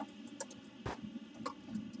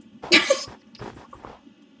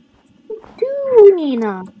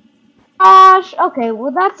 Gosh, okay,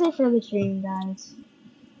 well that's it for the stream, guys.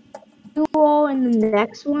 See you all in the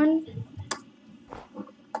next one.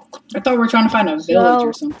 I thought we were trying to find a village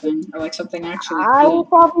or something, or like something actually I will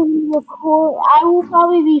probably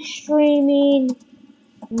be streaming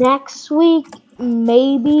next week,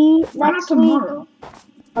 maybe Why next not tomorrow?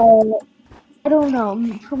 week. I don't know.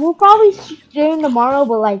 We'll probably stream tomorrow,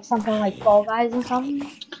 but like something like Fall Guys or something.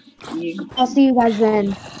 Yeah. I'll see you guys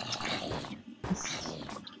then.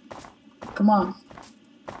 Come on.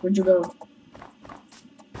 Where'd you go?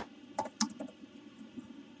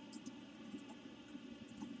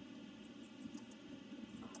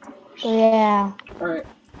 So yeah. Alright.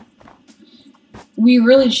 We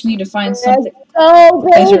really just need to find something. Let's go,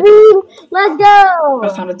 Desert. baby! Let's go! I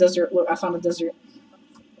found a desert. Look, I found a desert.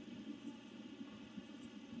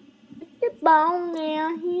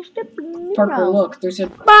 Parker, look, there's a...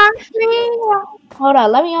 Hold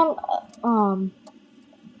on, let me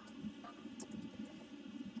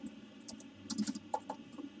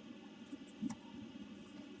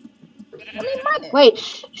wait,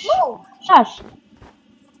 shush.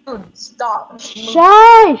 Dude, stop.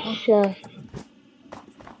 Shush! Oh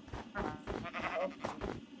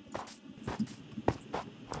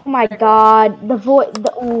my god, the voice,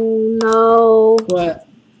 oh no. What?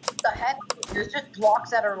 The heck? There's just blocks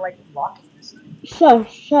that are like blocking this thing.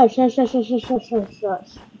 Shush.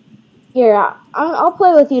 Here, I'll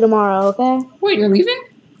play with you tomorrow, okay? Wait, you're leaving?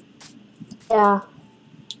 Yeah.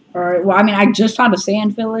 Alright, well, I mean, I just found a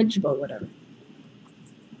sand village, but whatever.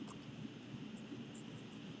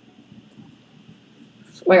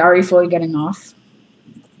 Wait, are you fully getting off?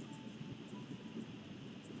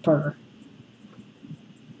 Parker.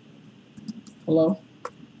 Hello?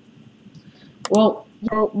 Well...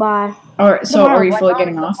 Yo, bye. Alright, so are you fully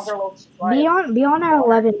getting off? Be on at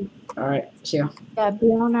 11. Alright, see ya. Yeah, be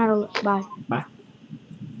on at 11. Bye. Bye.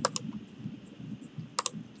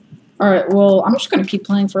 Alright, well, I'm just gonna keep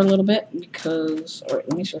playing for a little bit because... Alright,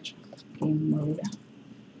 let me switch game mode.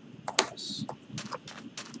 Yes.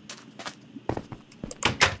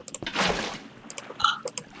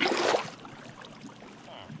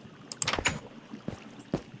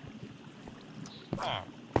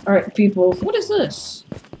 Alright, people, what is this?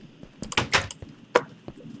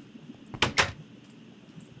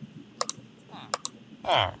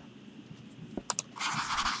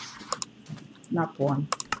 Not born.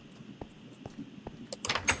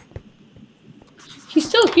 He's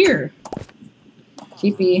still here.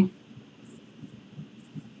 TP.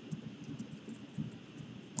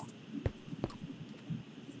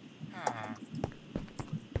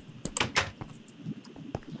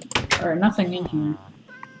 Alright, nothing in here.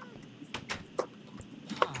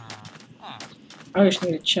 I just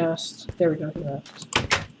need a chest. There we go, he left.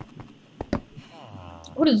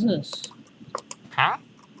 What is this? Huh?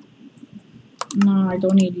 No, I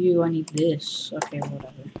don't need you, I need this. Okay,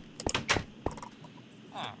 whatever.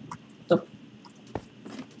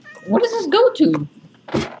 What does this go to?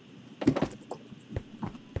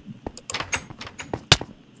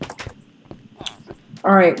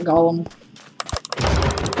 Alright, Golem.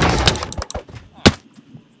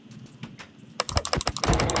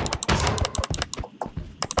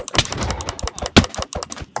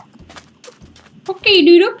 Okay,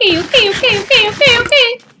 dude, okay.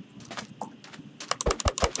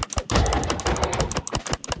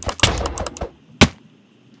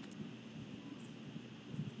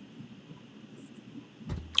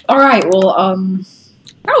 Alright, well,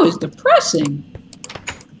 that was depressing.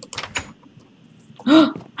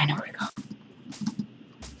 I know where to go.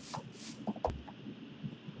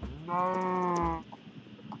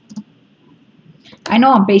 I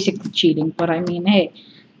know I'm basically cheating, but I mean, hey,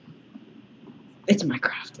 it's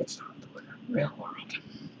Minecraft, it's not the real world.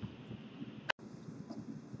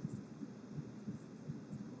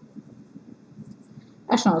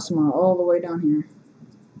 That's not smart, all the way down here.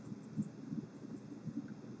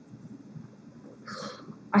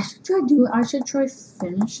 I should try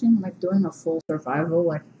finishing, like, doing a full survival,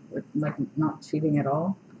 like, with, like, not cheating at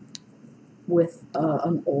all, with,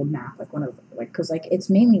 an old map, like, one of, like, cause, like, it's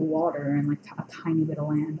mainly water and, like, a tiny bit of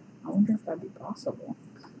land. I wonder if that'd be possible.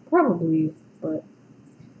 Probably, but,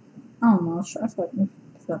 I don't know, I feel like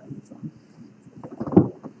that'd be fun.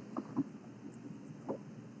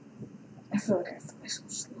 I feel like I fly so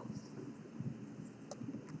slow.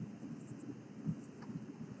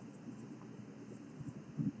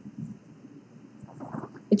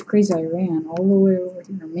 It's crazy I ran all the way over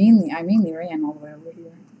here. I mainly ran all the way over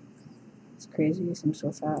here. It's crazy, I'm so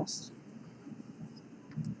fast.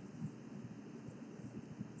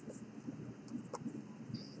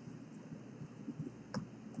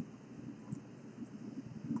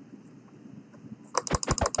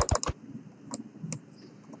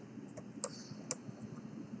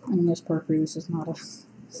 And this Parker, this is not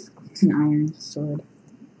an iron sword.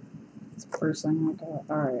 It's the first thing I got.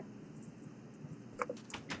 Alright.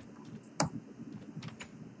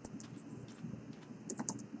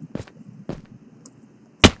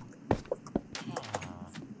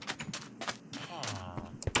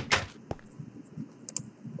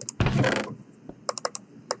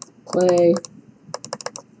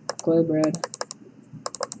 Clay bread.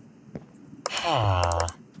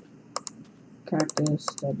 Cactus,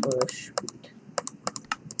 dead bush, wheat.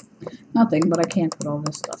 Nothing, but I can't put all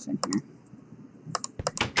this stuff in here.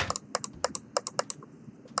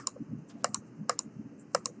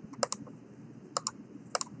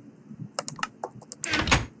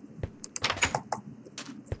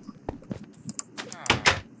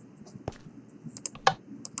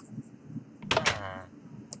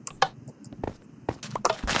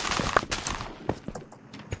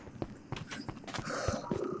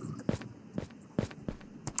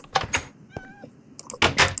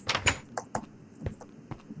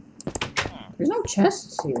 There's no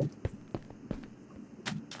chests here.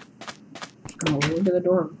 Oh, look at the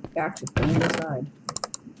door. Actually, go inside.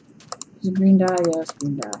 Is it green dye? Yes,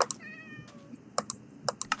 green dye.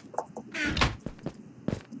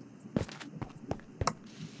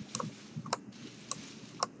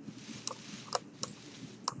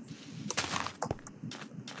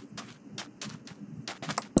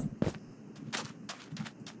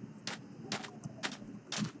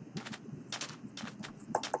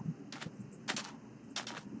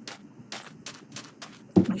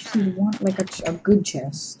 I just want like a good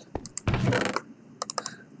chest.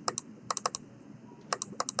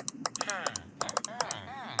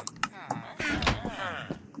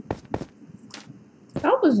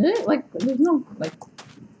 That was it. Like there's no like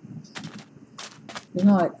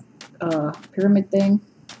pyramid thing.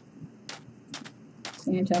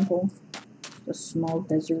 Sand temple. A small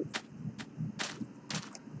desert.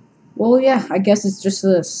 Well, yeah, I guess it's just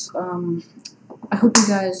this. I hope you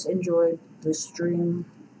guys enjoyed the stream.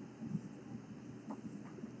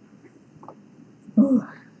 Ooh.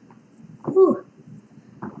 Ooh.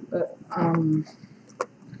 But,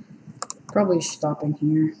 probably stopping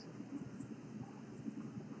here.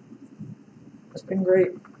 It's been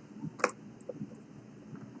great.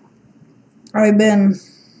 I've been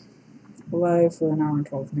live for an hour and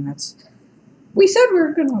 12 minutes. We said we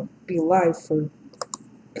were gonna be live for,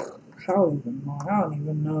 I don't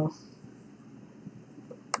even know.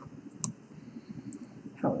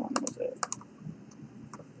 How long was it?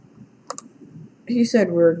 He said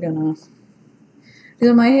we were gonna. He's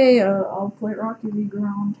like, hey, I'll play Rocket League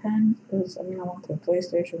around 10, because, I mean, I want to play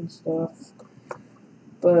PlayStation stuff.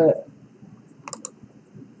 But,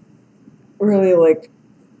 really, like,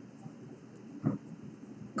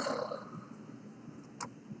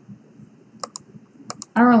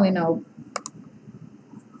 I don't really know.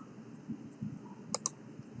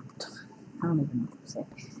 I don't even know what to say.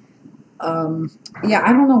 Yeah,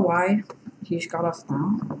 I don't know why he just got off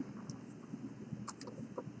now.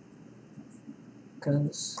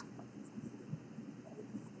 Because,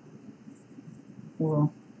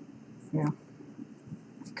 well, yeah.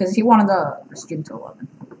 Because he wanted the stream to 11.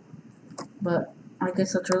 But I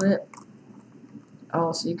guess that's really it.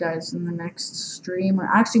 I'll see you guys in the next stream. Or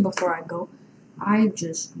actually, before I go, I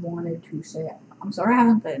just wanted to say I'm sorry I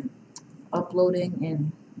haven't been uploading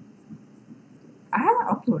in. I haven't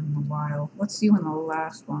uploaded in a while. Let's see when the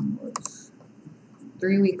last one was.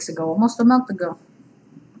 3 weeks ago, almost a month ago.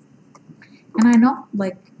 And I know,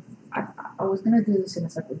 like, I was gonna do this in a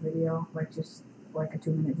separate video, like just like a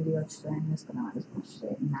 2-minute video just saying this, but I just want to say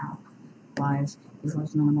it now, live, because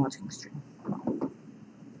there's no one watching the stream.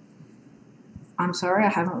 I'm sorry, I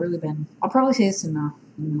haven't really been. I'll probably say this in a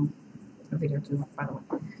video too, by the way.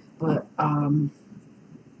 But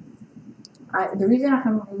the reason I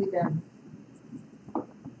haven't really been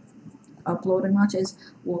uploading much is,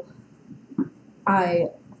 well, I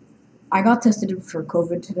got tested for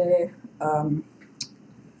COVID today.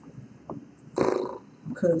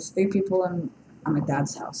 Because 3 people at my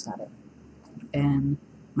dad's house had it, and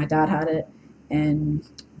my dad had it, and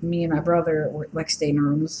me and my brother were like staying in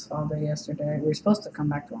rooms all day yesterday. We were supposed to come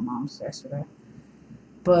back to our mom's yesterday,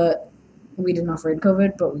 but we didn't know if we had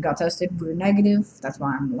COVID. But we got tested. We were negative. That's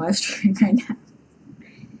why I'm live streaming right now.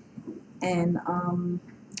 And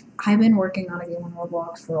I've been working on a game on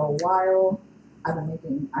Roblox for a while. I've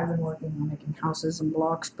been working on making houses in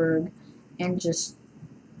Bloxburg, and just,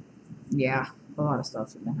 yeah, a lot of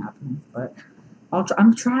stuff has been happening. But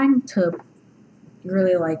I'm trying to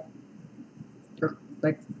really like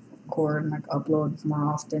record and like upload more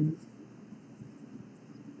often.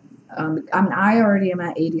 I mean, I already am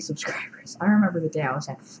at 80 subscribers. I remember the day I was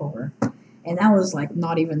at 4, and that was like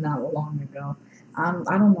not even that long ago. I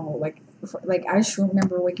don't know, like I just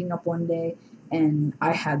remember waking up one day and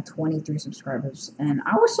I had 23 subscribers, and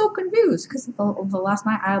I was so confused because the last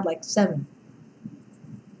night I had like 7.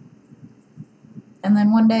 And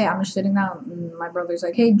then one day I'm just sitting down, and my brother's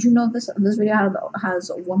like, "Hey, do you know this video has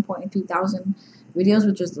 1.2 thousand videos,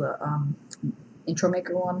 which is the intro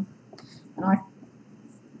maker one?" And I'm like,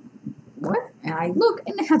 "What?" And I look,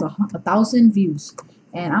 and it has 1,000 views.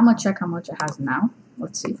 And I'm gonna check how much it has now.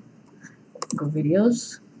 Let's see. go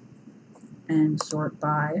videos and sort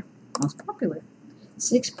by most popular.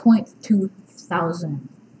 6.2 thousand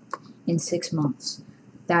in 6 months.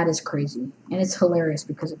 That is crazy. And it's hilarious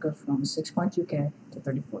because it goes from 6.2k to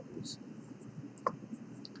 34 views.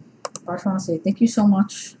 I just want to say thank you so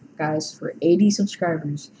much, guys, for 80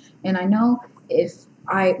 subscribers. And I know if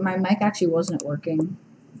my mic actually wasn't working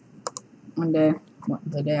one day,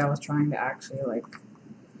 the day I was trying to actually like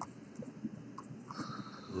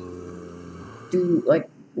do like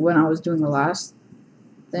when I was doing the last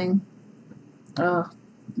thing,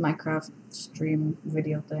 Minecraft stream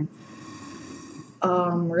video thing.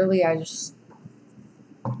 Really, I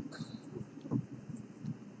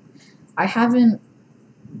haven't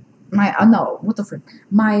no, what the frick?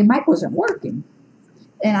 My mic wasn't working.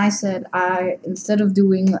 And I said, instead of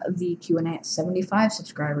doing the Q&A at 75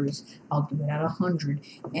 subscribers, I'll do it at 100.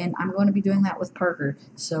 And I'm going to be doing that with Parker.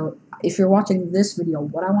 So if you're watching this video,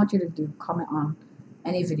 what I want you to do, comment on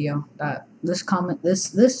any video that this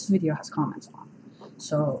video has comments on.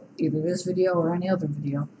 So either this video or any other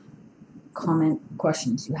video, comment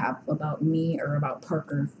questions you have about me or about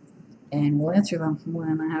Parker. And we'll answer them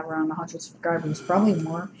when I have around 100 subscribers. Probably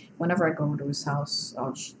more. Whenever I go over to his house,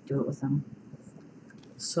 I'll just do it with him.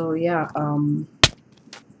 So yeah, I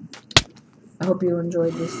hope you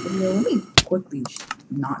enjoyed this video. Let me quickly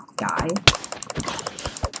not die.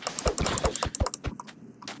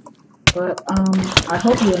 But I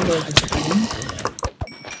hope you enjoyed this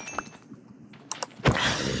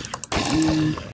game.